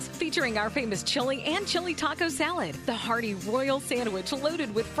items, featuring our famous chili and chili taco salad, the hearty royal sandwich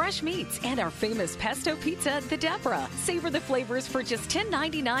loaded with fresh meats, and our famous pesto pizza, the Deborah. Savor the flavors for just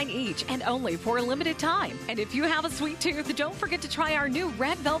 $10.99 each and only for a limited time. And if you have a sweet tooth, don't forget to try our new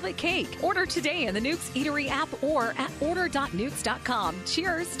red velvet cake. Order today in the Nukes Eatery app or at order.nukes.com.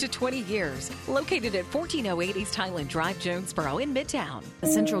 Cheers to 20 years. Located at 1408 East Highland Drive, Jonesboro in Midtown. The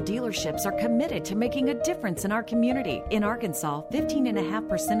Central dealerships are committed to making a difference in our community. In Arkansas,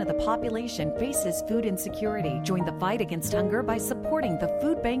 15.5% of the population faces food insecurity. Join the fight against hunger by supporting the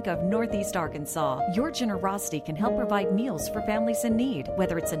Food Bank of Northeast Arkansas. Your generosity can help provide meals for families in need.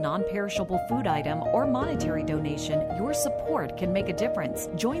 Whether it's a non-perishable food item or monetary donation, your support can make a difference.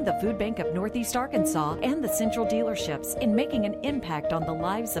 Join the Food Bank of Northeast Arkansas and the Central Dealerships in making an impact on the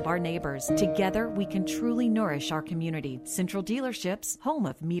lives of our neighbors. Together, we can truly nourish our community. Central Dealerships, home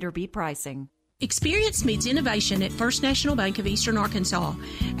of meter beat pricing. Experience meets innovation at First National Bank of Eastern Arkansas.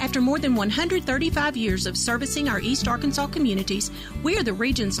 After more than 135 years of servicing our East Arkansas communities, we are the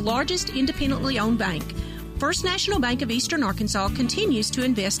region's largest independently owned bank. First National Bank of Eastern Arkansas continues to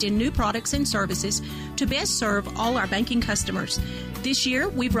invest in new products and services to best serve all our banking customers. This year,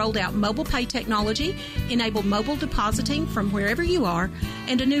 we've rolled out mobile pay technology, enabled mobile depositing from wherever you are,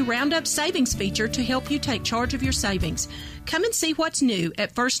 and a new Roundup savings feature to help you take charge of your savings. Come and see what's new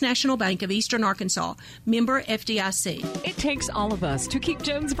at First National Bank of Eastern Arkansas, member FDIC. It takes all of us to keep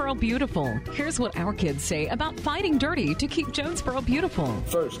Jonesboro beautiful. Here's what our kids say about fighting dirty to keep Jonesboro beautiful.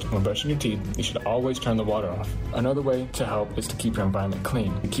 First, when brushing your teeth, you should always turn the water off. Another way to help is to keep your environment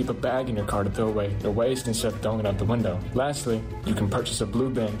clean. You keep a bag in your car to throw away your waste instead of throwing it out the window. Lastly, you can purchase a blue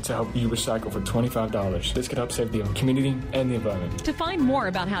bin to help you recycle for $25. This could help save the community and the environment. To find more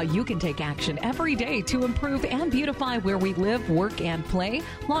about how you can take action every day to improve and beautify where we live, work, and play,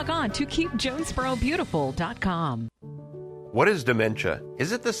 log on to keepjonesborobeautiful.com. What is dementia?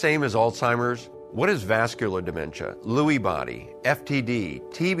 Is it the same as Alzheimer's? What is vascular dementia, Lewy body, FTD,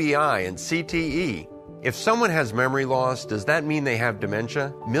 TBI, and CTE? If someone has memory loss, does that mean they have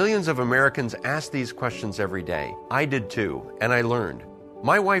dementia? Millions of Americans ask these questions every day. I did too, and I learned.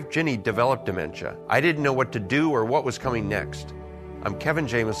 My wife Ginny developed dementia. I didn't know what to do or what was coming next. I'm Kevin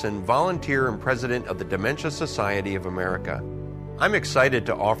Jameson, volunteer and president of the Dementia Society of America. I'm excited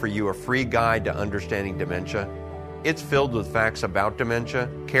to offer you a free guide to understanding dementia. It's filled with facts about dementia,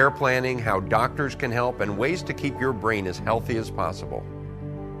 care planning, how doctors can help, and ways to keep your brain as healthy as possible.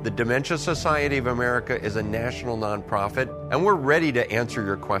 The Dementia Society of America is a national nonprofit, and we're ready to answer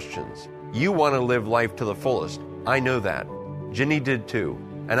your questions. You want to live life to the fullest. I know that. Ginny did too,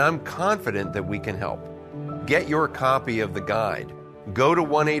 and I'm confident that we can help. Get your copy of the guide. Go to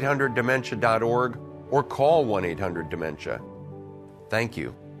 1-800-DEMENTIA.org or call 1-800-DEMENTIA. Thank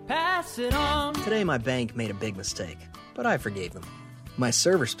you. Pass it on. Today my bank made a big mistake, but I forgave them. My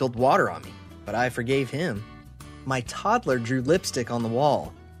server spilled water on me, but I forgave him. My toddler drew lipstick on the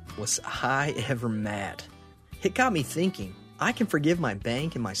wall. Was I ever mad? It got me thinking, I can forgive my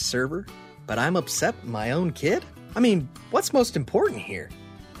bank and my server, but I'm upset with my own kid? I mean, what's most important here?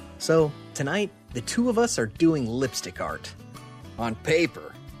 So, tonight, the two of us are doing lipstick art. On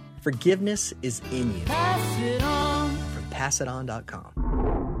paper. Forgiveness is in you. Pass it on. From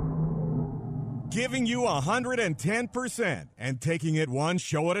PassItOn.com. Giving you 110% and taking it one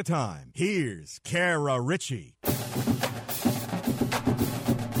show at a time. Here's Kara Richey.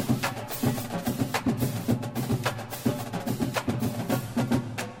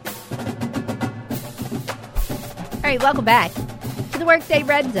 All right, welcome back to the Workday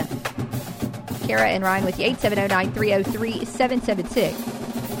Redzone. Kara and Ryan with you.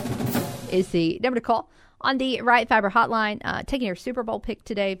 870-930-3776 is the number to call on the Right Fiber hotline. Taking your Super Bowl pick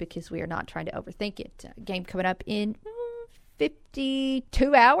today because we are not trying to overthink it. Game coming up in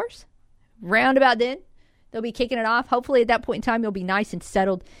 52 hours. Round about then, they'll be kicking it off. Hopefully at that point in time, you'll be nice and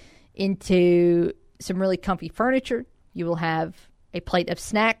settled into some really comfy furniture. You will have a plate of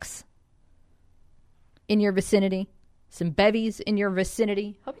snacks in your vicinity, some bevies in your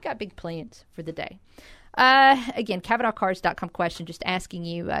vicinity. Hope you got big plans for the day. Again, CavenaughCars.com question, just asking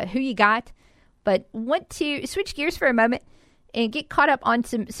you who you got, but want to switch gears for a moment and get caught up on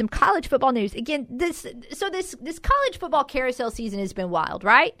some college football news. Again, this college football carousel season has been wild,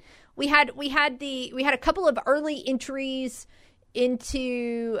 right? We had a couple of early entries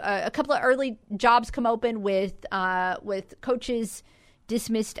into a couple of early jobs come open with coaches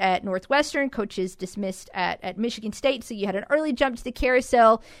dismissed at Northwestern, coaches dismissed at Michigan State. So you had an early jump to the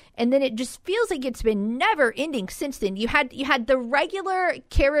carousel, and then it just feels like it's been never ending since then. You had the regular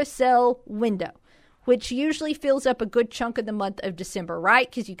carousel window, which usually fills up a good chunk of the month of December, right?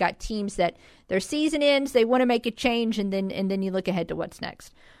 Because you got teams that their season ends, they want to make a change, and then you look ahead to what's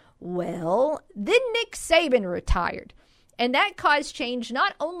next. Well, then Nick Saban retired, and that caused change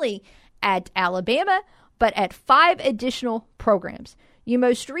not only at Alabama, but at 5 additional programs. You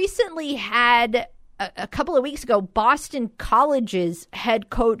most recently had, a couple of weeks ago, Boston College's head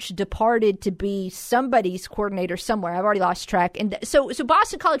coach departed to be somebody's coordinator somewhere. I've already lost track. And so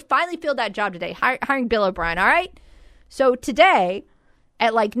Boston College finally filled that job today, hiring Bill O'Brien, all right? So today,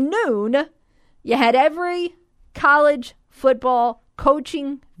 at like noon, you had every college football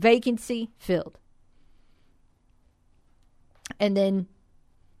coaching vacancy filled. And then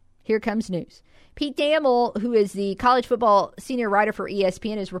here comes news. Pete Thamel, who is the college football senior writer for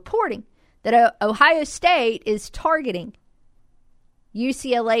ESPN, is reporting that Ohio State is targeting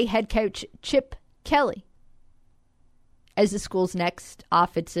UCLA head coach Chip Kelly as the school's next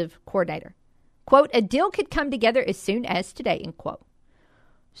offensive coordinator. Quote, a deal could come together as soon as today, end quote.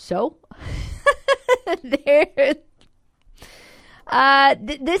 So, this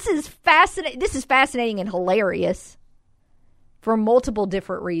is fascinating and hilarious for multiple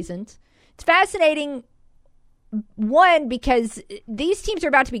different reasons. It's fascinating, one, because these teams are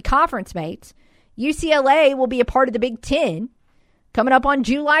about to be conference mates. UCLA will be a part of the Big Ten coming up on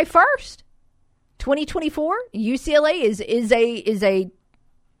July 1st, 2024. UCLA is a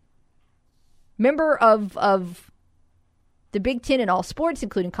member of the Big Ten in all sports,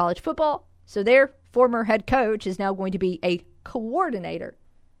 including college football. So their former head coach is now going to be a coordinator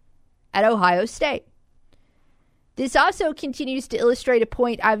at Ohio State. This also continues to illustrate a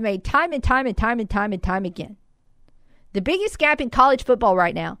point I've made time and time again. The biggest gap in college football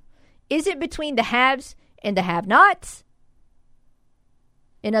right now isn't between the haves and the have-nots.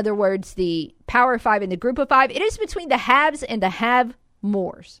 In other words, the Power Five and the Group of Five. It is between the haves and the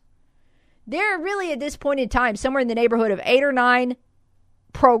have-mores. There are really, at this point in time, somewhere in the neighborhood of 8 or 9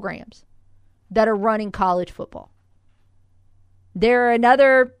 programs that are running college football. There are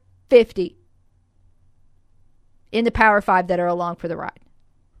another 50 in the Power Five that are along for the ride.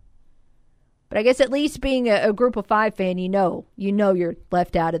 But I guess at least being a Group of Five fan, you know you're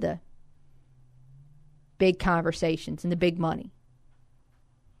left out of the big conversations and the big money.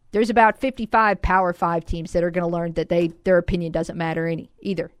 There's about 55 Power Five teams that are going to learn that their opinion doesn't matter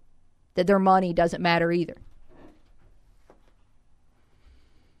either. That their money doesn't matter either.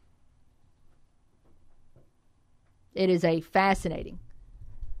 It is a fascinating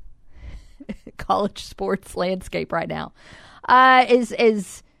college sports landscape right now.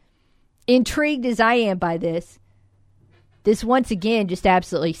 As intrigued as I am by this once again just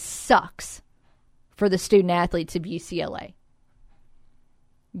absolutely sucks for the student athletes of UCLA.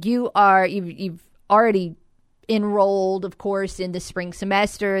 You've already enrolled, of course, in the spring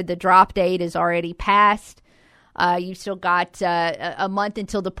semester. The drop date is already passed. You've still got a month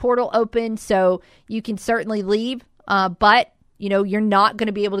until the portal opens, so you can certainly leave. But you're not going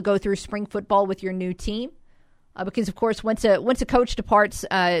to be able to go through spring football with your new team because, of course, once a coach departs,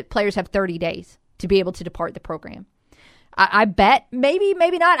 players have 30 days to be able to depart the program. I bet, maybe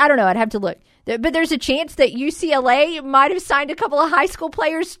not. I don't know. I'd have to look. But there's a chance that UCLA might have signed a couple of high school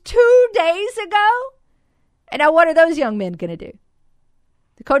players 2 days ago. And now what are those young men going to do?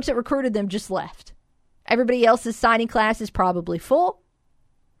 The coach that recruited them just left. Everybody else's signing class is probably full.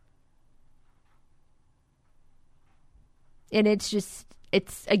 And it's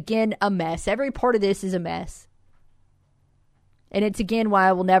again a mess. Every part of this is a mess. And it's again why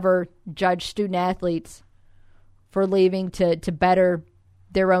I will never judge student athletes for leaving to better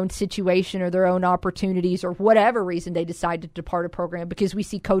their own situation or their own opportunities or whatever reason they decide to depart a program, because we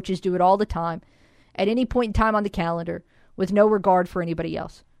see coaches do it all the time at any point in time on the calendar with no regard for anybody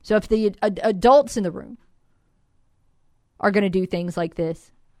else. So if the adults in the room are going to do things like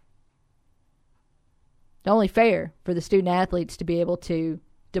this, it's only fair for the student athletes to be able to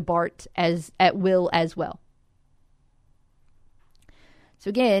depart at will as well. So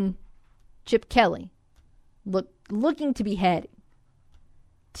again, Chip Kelly looking to be heading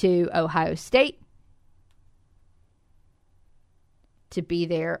to Ohio State to be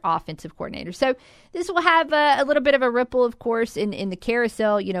their offensive coordinator. So this will have a little bit of a ripple, of course, in the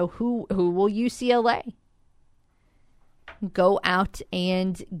carousel. Who will UCLA go out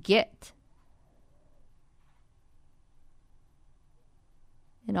and get?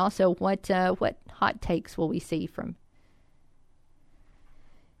 And also, what hot takes will we see from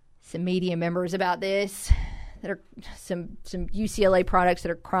some media members about this? That are some UCLA products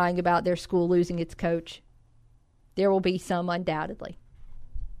that are crying about their school losing its coach. There will be some, undoubtedly.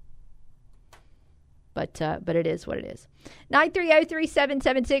 But it is what it is.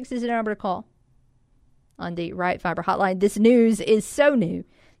 930-3776 is the number to call on the Right Fiber hotline. This news is so new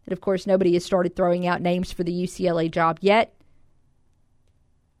that, of course, nobody has started throwing out names for the UCLA job yet.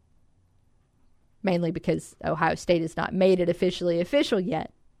 Mainly because Ohio State has not made it officially official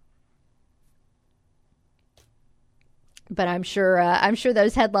yet. But I'm sure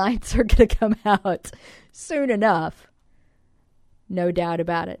those headlines are going to come out soon enough. No doubt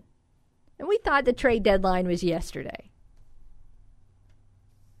about it. And we thought the trade deadline was yesterday.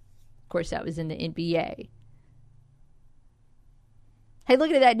 Of course, that was in the NBA. Hey,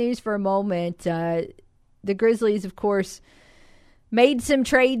 looking at that news for a moment, the Grizzlies, of course, made some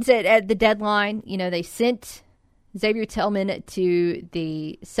trades at the deadline. You know, they sent Xavier Tillman to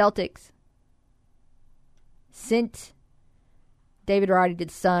the Celtics, sent David Roddy to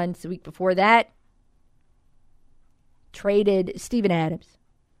the Suns the week before that, traded Steven Adams.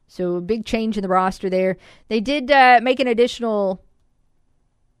 So a big change in the roster there. They did make an additional,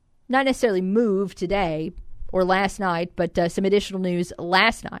 not necessarily move today or last night, but some additional news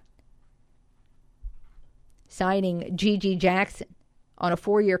last night. Signing Gigi Jackson on a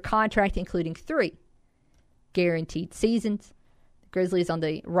 4-year contract, including 3 guaranteed seasons. The Grizzlies on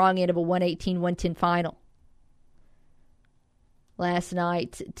the wrong end of a 118-110 final last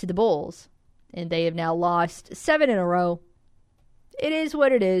night to the Bulls, and they have now lost 7 in a row. It is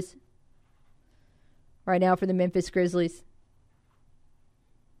what it is right now for the Memphis Grizzlies.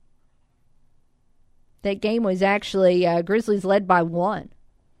 That game was actually Grizzlies led by 1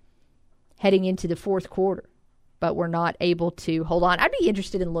 heading into the fourth quarter, but were not able to hold on. I'd be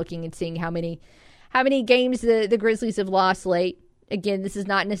interested in looking and seeing how many games the Grizzlies have lost late. Again, this is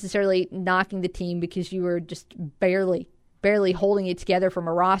not necessarily knocking the team because you were just barely holding it together from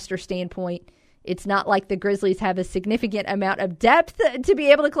a roster standpoint. It's not like the Grizzlies have a significant amount of depth to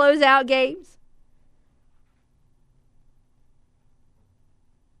be able to close out games.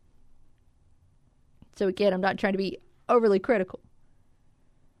 So again, I'm not trying to be overly critical.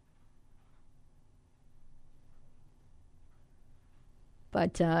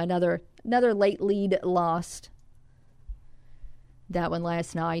 But another late lead lost. That one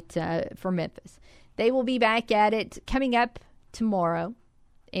last night for Memphis. They will be back at it coming up tomorrow.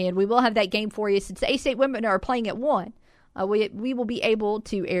 And we will have that game for you. Since the A-State women are playing at 1, we will be able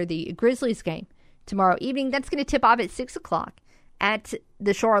to air the Grizzlies game tomorrow evening. That's going to tip off at 6 o'clock at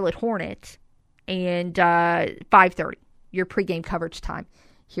the Charlotte Hornets. And 5:30, your pregame coverage time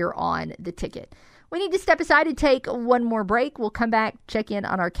here on The Ticket. We need to step aside and take one more break. We'll come back, check in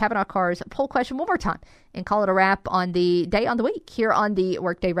on our Kavanaugh Cars poll question one more time, and call it a wrap on the day on the week here on the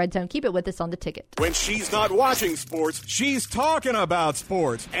Workday Redzone. Keep it with us on The Ticket. When she's not watching sports, she's talking about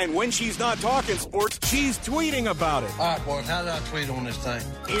sports. And when she's not talking sports, she's tweeting about it. All right, boys, how do I tweet on this thing?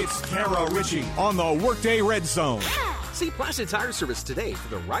 It's Kara Richey on the Workday Redzone. See Placid Tire Service today for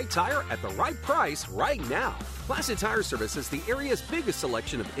the right tire at the right price right now. Placid Tire Service is the area's biggest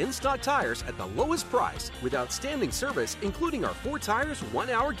selection of in-stock tires at the lowest price with outstanding service, including our 4 tires,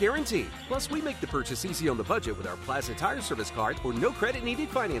 1-hour guarantee. Plus, we make the purchase easy on the budget with our Placid Tire Service card or no credit needed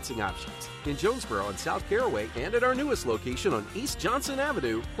financing options. In Jonesboro on South Caraway and at our newest location on East Johnson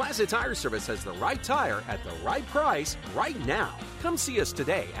Avenue, Placid Tire Service has the right tire at the right price right now. Come see us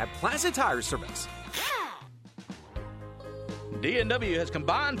today at Placid Tire Service. D&W has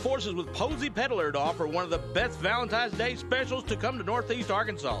combined forces with Posey Peddler to offer one of the best Valentine's Day specials to come to Northeast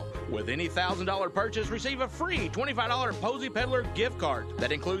Arkansas. With any $1,000 purchase, receive a free $25 Posey Peddler gift card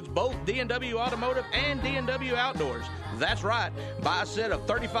that includes both D&W Automotive and D&W Outdoors. That's right. Buy a set of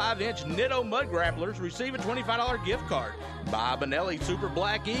 35-inch Nitto Mud Grapplers, receive a $25 gift card. Buy a Benelli Super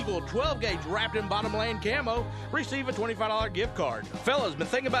Black Eagle 12-gauge wrapped in bottomland camo, receive a $25 gift card. Fellas, been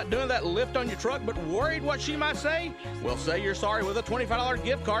thinking about doing that lift on your truck but worried what she might say? Well, say you're sorry with a $25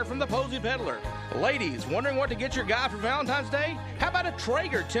 gift card from the Posey Peddler. Ladies, wondering what to get your guy for Valentine's Day? How about a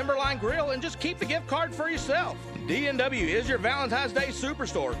Traeger Timberline grill and just keep the gift card for yourself? D&W is your Valentine's Day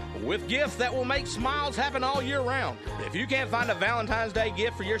superstore with gifts that will make smiles happen all year round. If you can't find a Valentine's Day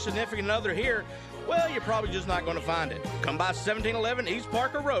gift for your significant other here, well, you're probably just not going to find it. Come by 1711 East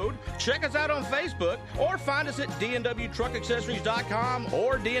Parker Road, check us out on Facebook, or find us at dnwtruckaccessories.com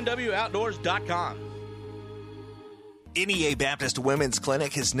or dnwoutdoors.com. NEA Baptist Women's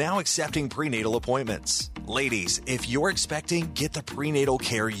Clinic is now accepting prenatal appointments. Ladies, if you're expecting, get the prenatal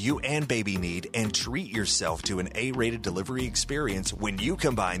care you and baby need and treat yourself to an A-rated delivery experience when you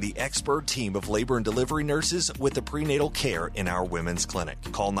combine the expert team of labor and delivery nurses with the prenatal care in our women's clinic.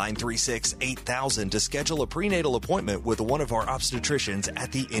 Call 936-8000 to schedule a prenatal appointment with one of our obstetricians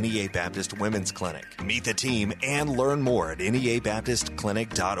at the NEA Baptist Women's Clinic. Meet the team and learn more at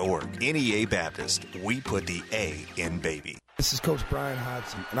neabaptistclinic.org. NEA Baptist, we put the A in baby. This is Coach Brian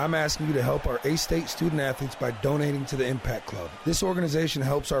Hodson, and I'm asking you to help our A-State student-athletes by donating to the Impact Club. This organization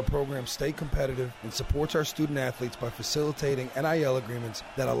helps our program stay competitive and supports our student-athletes by facilitating NIL agreements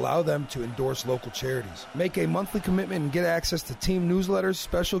that allow them to endorse local charities. Make a monthly commitment and get access to team newsletters,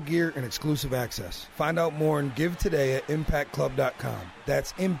 special gear, and exclusive access. Find out more and give today at impactclub.com.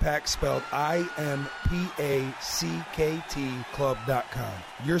 That's Impact spelled IMPACKT club.com.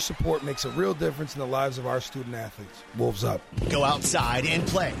 Your support makes a real difference in the lives of our student-athletes. Wolves up. Go outside and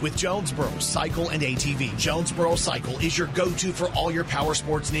play with Jonesboro Cycle and ATV. Jonesboro Cycle is your go-to for all your power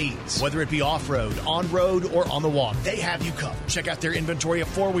sports needs. Whether it be off-road, on-road, or on the water, they have you covered. Check out their inventory of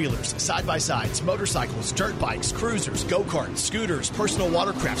four-wheelers, side-by-sides, motorcycles, dirt bikes, cruisers, go-karts, scooters, personal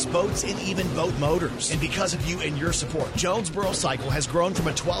watercrafts, boats, and even boat motors. And because of you and your support, Jonesboro Cycle has grown from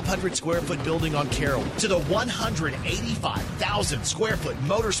a 1,200 square foot building on Carroll to the 185,000 square foot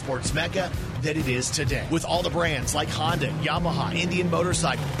motorsports mecca that it is today. With all the brands like Honda, Yamaha, Indian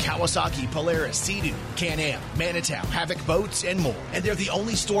Motorcycle, Kawasaki, Polaris, Sea-Doo, Can-Am, Manitow, Havoc Boats, and more. And they're the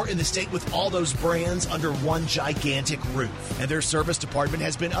only store in the state with all those brands under one gigantic roof. And their service department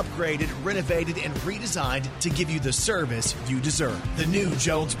has been upgraded, renovated, and redesigned to give you the service you deserve. The new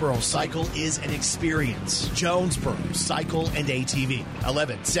Jonesboro Cycle is an experience. Jonesboro Cycle and ATV.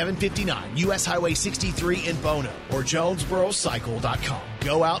 11759 U.S. Highway 63 in Bono or JonesboroCycle.com.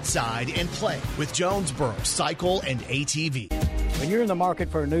 Go outside and play with Jonesboro Cycle and ATV. When you're in the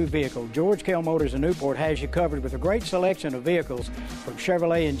market for a new vehicle, George Kell Motors in Newport has you covered with a great selection of vehicles from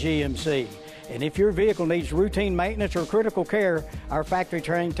Chevrolet and GMC. And if your vehicle needs routine maintenance or critical care, our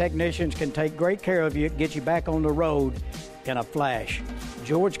factory-trained technicians can take great care of you, get you back on the road in a flash.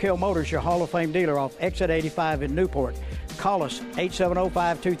 George Kell Motors, your Hall of Fame dealer off Exit 85 in Newport. Call us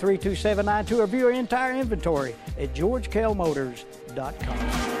 870-523-2792 or view our entire inventory at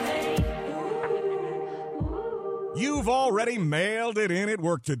GeorgeKellMotors.com. You've already mailed it in at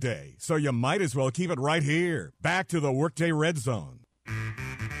work today, so you might as well keep it right here. Back to the Workday Red Zone.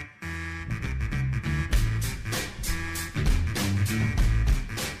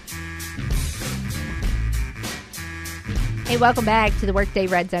 Hey, welcome back to the Workday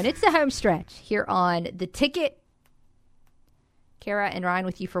Red Zone. It's the home stretch here on The Ticket. Kara and Ryan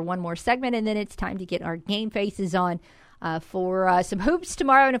with you for one more segment, and then it's time to get our game faces on for some hoops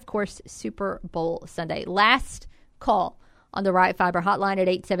tomorrow and, of course, Super Bowl Sunday. Last call on the Right Fiber hotline at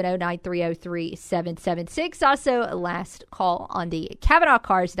 870-930-3776. Also, last call on the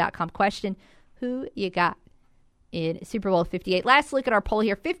CavanaughCars.com question, who you got in Super Bowl 58. Last look at our poll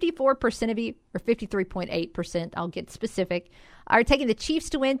here. 54% of you, or 53.8%, I'll get specific, are taking the Chiefs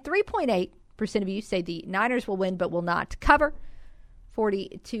to win. 3.8% of you say the Niners will win but will not cover.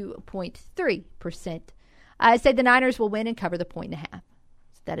 42.3% say the Niners will win and cover the 1.5. So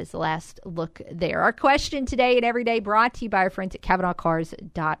that is the last look there. Our question today and every day brought to you by our friends at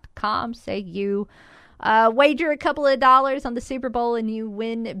CavanaughCars.com. Say you wager a couple of dollars on the Super Bowl and you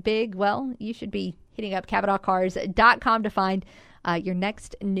win big. Well, you should be hitting up CavanaughCars.com to find your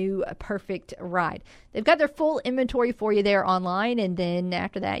next new perfect ride. They've got their full inventory for you there online, and then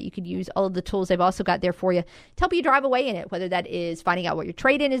after that, you could use all of the tools they've also got there for you to help you drive away in it, whether that is finding out what your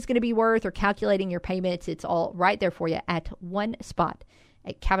trade-in is going to be worth or calculating your payments. It's all right there for you at one spot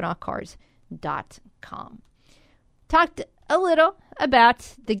at CavanaughCars.com. Talked a little about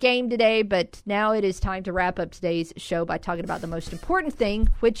the game today, but now it is time to wrap up today's show by talking about the most important thing,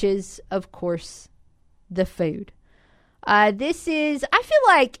 which is, of course, the food. This is, I feel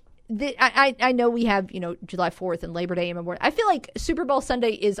like, I know we have, July 4th and Labor Day and Memorial. I feel like Super Bowl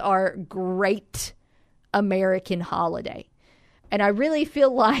Sunday is our great American holiday. And I really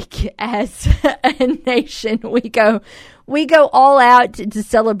feel like as a nation, we go all out to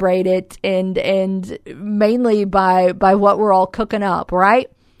celebrate it and mainly by what we're all cooking up,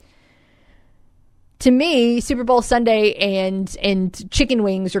 right? To me, Super Bowl Sunday and chicken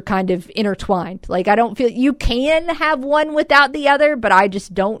wings are kind of intertwined. Like, I don't feel you can have one without the other, but I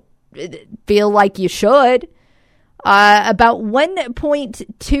just don't feel like you should. About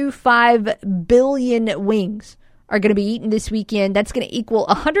 1.25 billion wings are going to be eaten this weekend. That's going to equal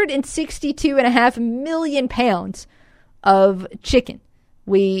 162.5 million pounds of chicken.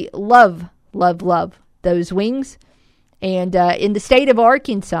 We love, love, love those wings. And in the state of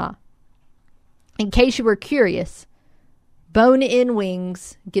Arkansas, in case you were curious, bone-in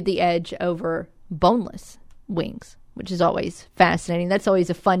wings get the edge over boneless wings, which is always fascinating. That's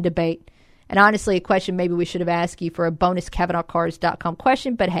always a fun debate. And honestly, a question maybe we should have asked you for a bonus CavanaughCars.com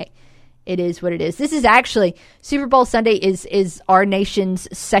question, but hey, it is what it is. This is actually, Super Bowl Sunday is our nation's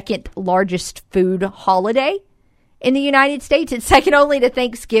second largest food holiday in the United States. It's second only to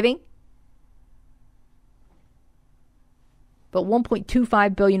Thanksgiving. But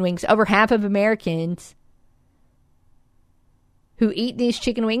 1.25 billion wings, over half of Americans who eat these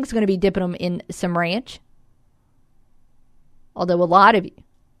chicken wings are going to be dipping them in some ranch. Although a lot of you are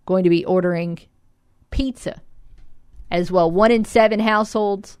going to be ordering pizza as well. 1 in 7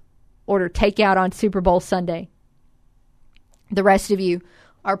 households order takeout on Super Bowl Sunday. The rest of you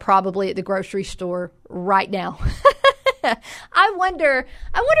are probably at the grocery store right now. I wonder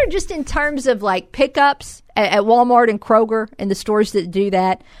just in terms of like pickups at Walmart and Kroger and the stores that do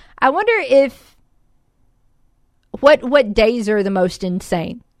that. I wonder if what days are the most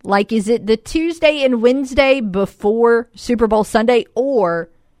insane? Like, is it the Tuesday and Wednesday before Super Bowl Sunday, or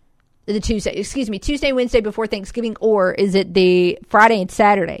Tuesday and Wednesday before Thanksgiving, or is it the Friday and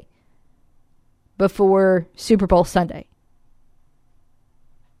Saturday before Super Bowl Sunday?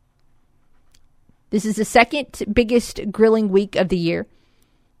 This is the second biggest grilling week of the year,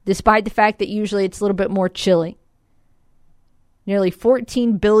 despite the fact that usually it's a little bit more chilly. Nearly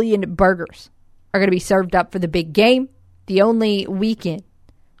 14 billion burgers are going to be served up for the big game. The only weekend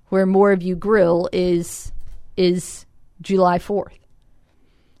where more of you grill is July 4th.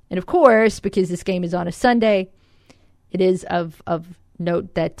 And of course, because this game is on a Sunday, it is of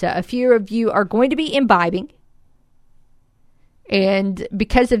note that a few of you are going to be imbibing. And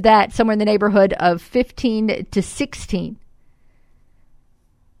because of that, somewhere in the neighborhood of 15 to 16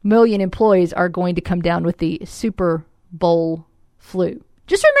 million employees are going to come down with the Super Bowl flu.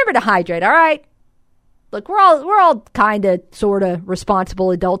 Just remember to hydrate, all right? Look, we're all kind of, sort of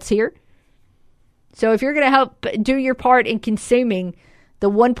responsible adults here. So if you're going to help do your part in consuming the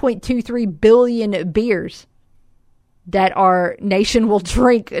 1.23 billion beers that our nation will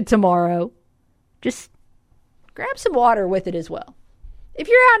drink tomorrow, just grab some water with it as well. If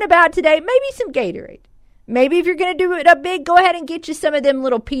you're out and about today, maybe some Gatorade. Maybe if you're going to do it up big, go ahead and get you some of them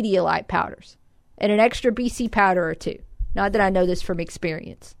little Pedialyte powders and an extra BC powder or two. Not that I know this from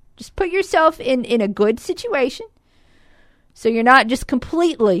experience. Just put yourself in a good situation so you're not just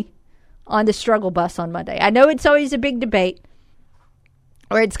completely on the struggle bus on Monday. I know it's always a big debate,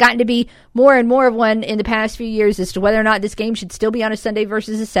 or it's gotten to be more and more of one in the past few years as to whether or not this game should still be on a Sunday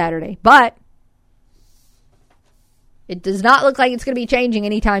versus a Saturday. But it does not look like it's going to be changing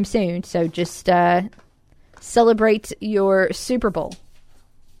anytime soon. So just celebrate your Super Bowl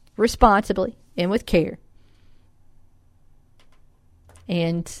responsibly and with care.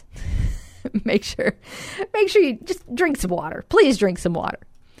 And make sure you just drink some water. Please drink some water.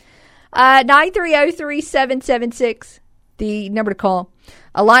 930-3776, the number to call.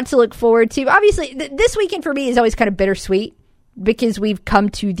 A lot to look forward to. Obviously, this weekend for me is always kind of bittersweet because we've come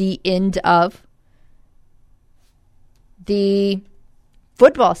to the end of the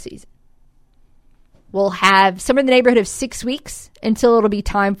football season. We'll have somewhere in the neighborhood of 6 weeks until it'll be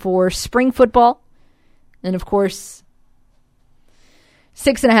time for spring football. And, of course,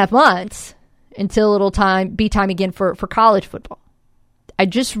 6.5 months until it'll be time again for college football. I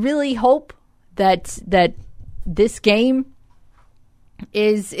just really hope that this game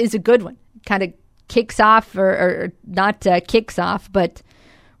is a good one. Kind of kicks off, or not kicks off, but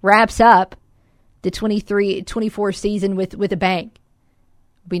wraps up the 23-24 season with a bang.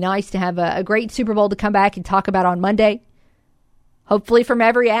 It'd be nice to have a great Super Bowl to come back and talk about on Monday. Hopefully from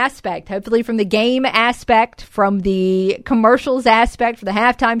every aspect. Hopefully from the game aspect, from the commercials aspect, from the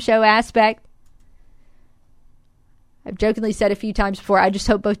halftime show aspect. I've jokingly said a few times before, I just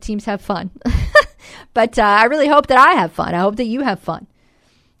hope both teams have fun. But I really hope that I have fun. I hope that you have fun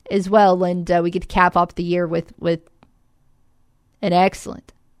as well. And we get to cap off the year with an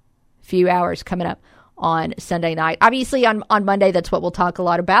excellent few hours coming up on Sunday night. Obviously, on Monday, that's what we'll talk a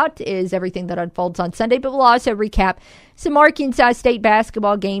lot about, is everything that unfolds on Sunday. But we'll also recap some Arkansas State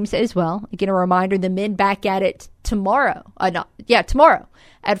basketball games as well. Again, a reminder, the men back at it tomorrow. Tomorrow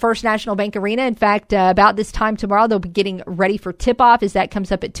at First National Bank Arena. In fact, about this time tomorrow, they'll be getting ready for tip-off as that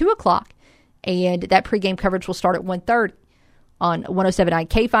comes up at 2 o'clock. And that pregame coverage will start at 1:30 on 107.9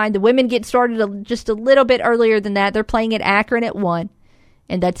 K-Fine. The women get started just a little bit earlier than that. They're playing at Akron at 1.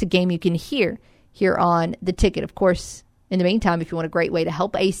 And that's a game you can hear here on The Ticket. Of course, in the meantime, if you want a great way to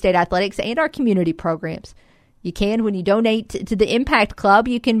help A-State Athletics and our community programs, you can. When you donate to the Impact Club,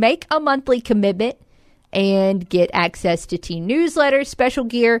 you can make a monthly commitment and get access to team newsletters, special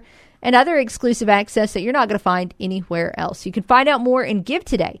gear, and other exclusive access that you're not going to find anywhere else. You can find out more and give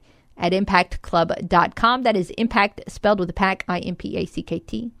today at impactclub.com. That is impact spelled with a pack,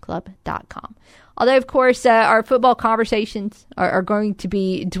 IMPACKT, club.com. Although, of course, our football conversations are going to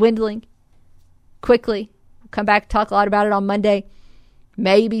be dwindling quickly. We'll come back and talk a lot about it on Monday,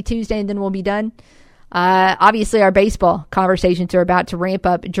 maybe Tuesday, and then we'll be done. Obviously, our baseball conversations are about to ramp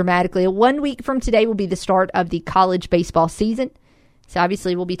up dramatically. 1 week from today will be the start of the college baseball season. So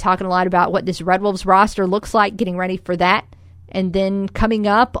obviously, we'll be talking a lot about what this Red Wolves roster looks like, getting ready for that. And then coming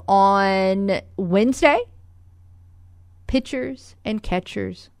up on Wednesday, pitchers and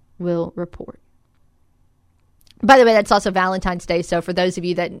catchers will report. By the way, that's also Valentine's Day. So for those of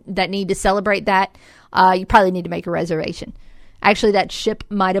you that need to celebrate that, you probably need to make a reservation Actually, that ship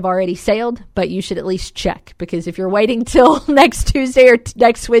might have already sailed, but you should at least check, because if you're waiting till next Tuesday or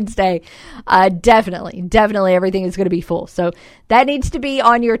next Wednesday, definitely everything is going to be full. So that needs to be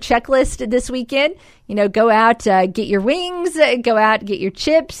on your checklist this weekend. Go out, get your wings, go out, get your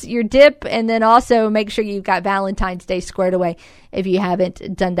chips, your dip, and then also make sure you've got Valentine's Day squared away if you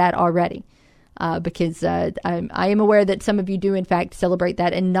haven't done that already. Because I am aware that some of you do, in fact, celebrate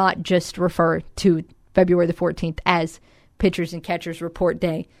that and not just refer to February the 14th as Pitchers and Catchers Report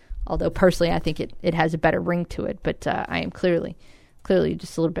Day. Although, personally, I think it has a better ring to it. But I am clearly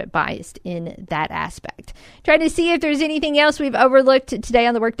just a little bit biased in that aspect. Trying to see if there's anything else we've overlooked today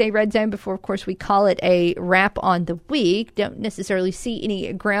on the Workday Red Zone before, of course, we call it a wrap on the week. Don't necessarily see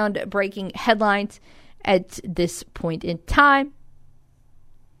any groundbreaking headlines at this point in time.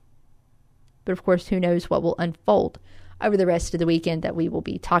 But, of course, who knows what will unfold over the rest of the weekend that we will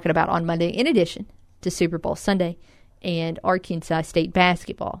be talking about on Monday, in addition to Super Bowl Sunday and Arkansas State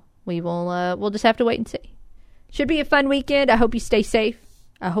basketball. We'll just have to wait and see. Should be a fun weekend. I hope you stay safe.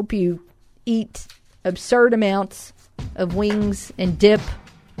 I hope you eat absurd amounts of wings and dip.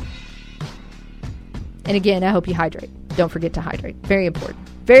 And again, I hope you hydrate. Don't forget to hydrate. Very important.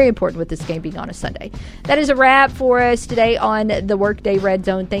 Very important with this game being on a Sunday. That is a wrap for us today on the Workday Red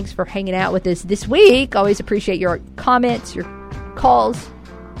Zone. Thanks for hanging out with us this week. Always appreciate your comments, your calls,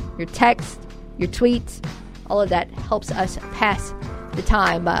 your texts, your tweets. All of that helps us pass the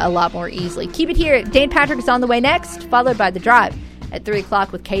time a lot more easily. Keep it here. Dan Patrick is on the way next, followed by The Drive at 3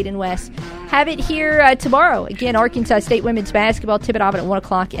 o'clock with Caden West. Have it here tomorrow. Again, Arkansas State women's basketball, tip it off at 1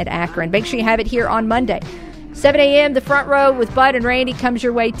 o'clock at Akron. Make sure you have it here on Monday. 7 a.m., the front row with Bud and Randy comes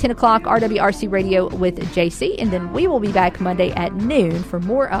your way. 10 o'clock, RWRC Radio with JC. And then we will be back Monday at noon for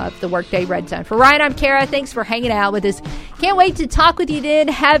more of the Workday Red Zone. For Ryan, I'm Kara. Thanks for hanging out with us. Can't wait to talk with you then.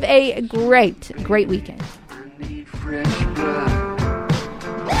 Have a great weekend.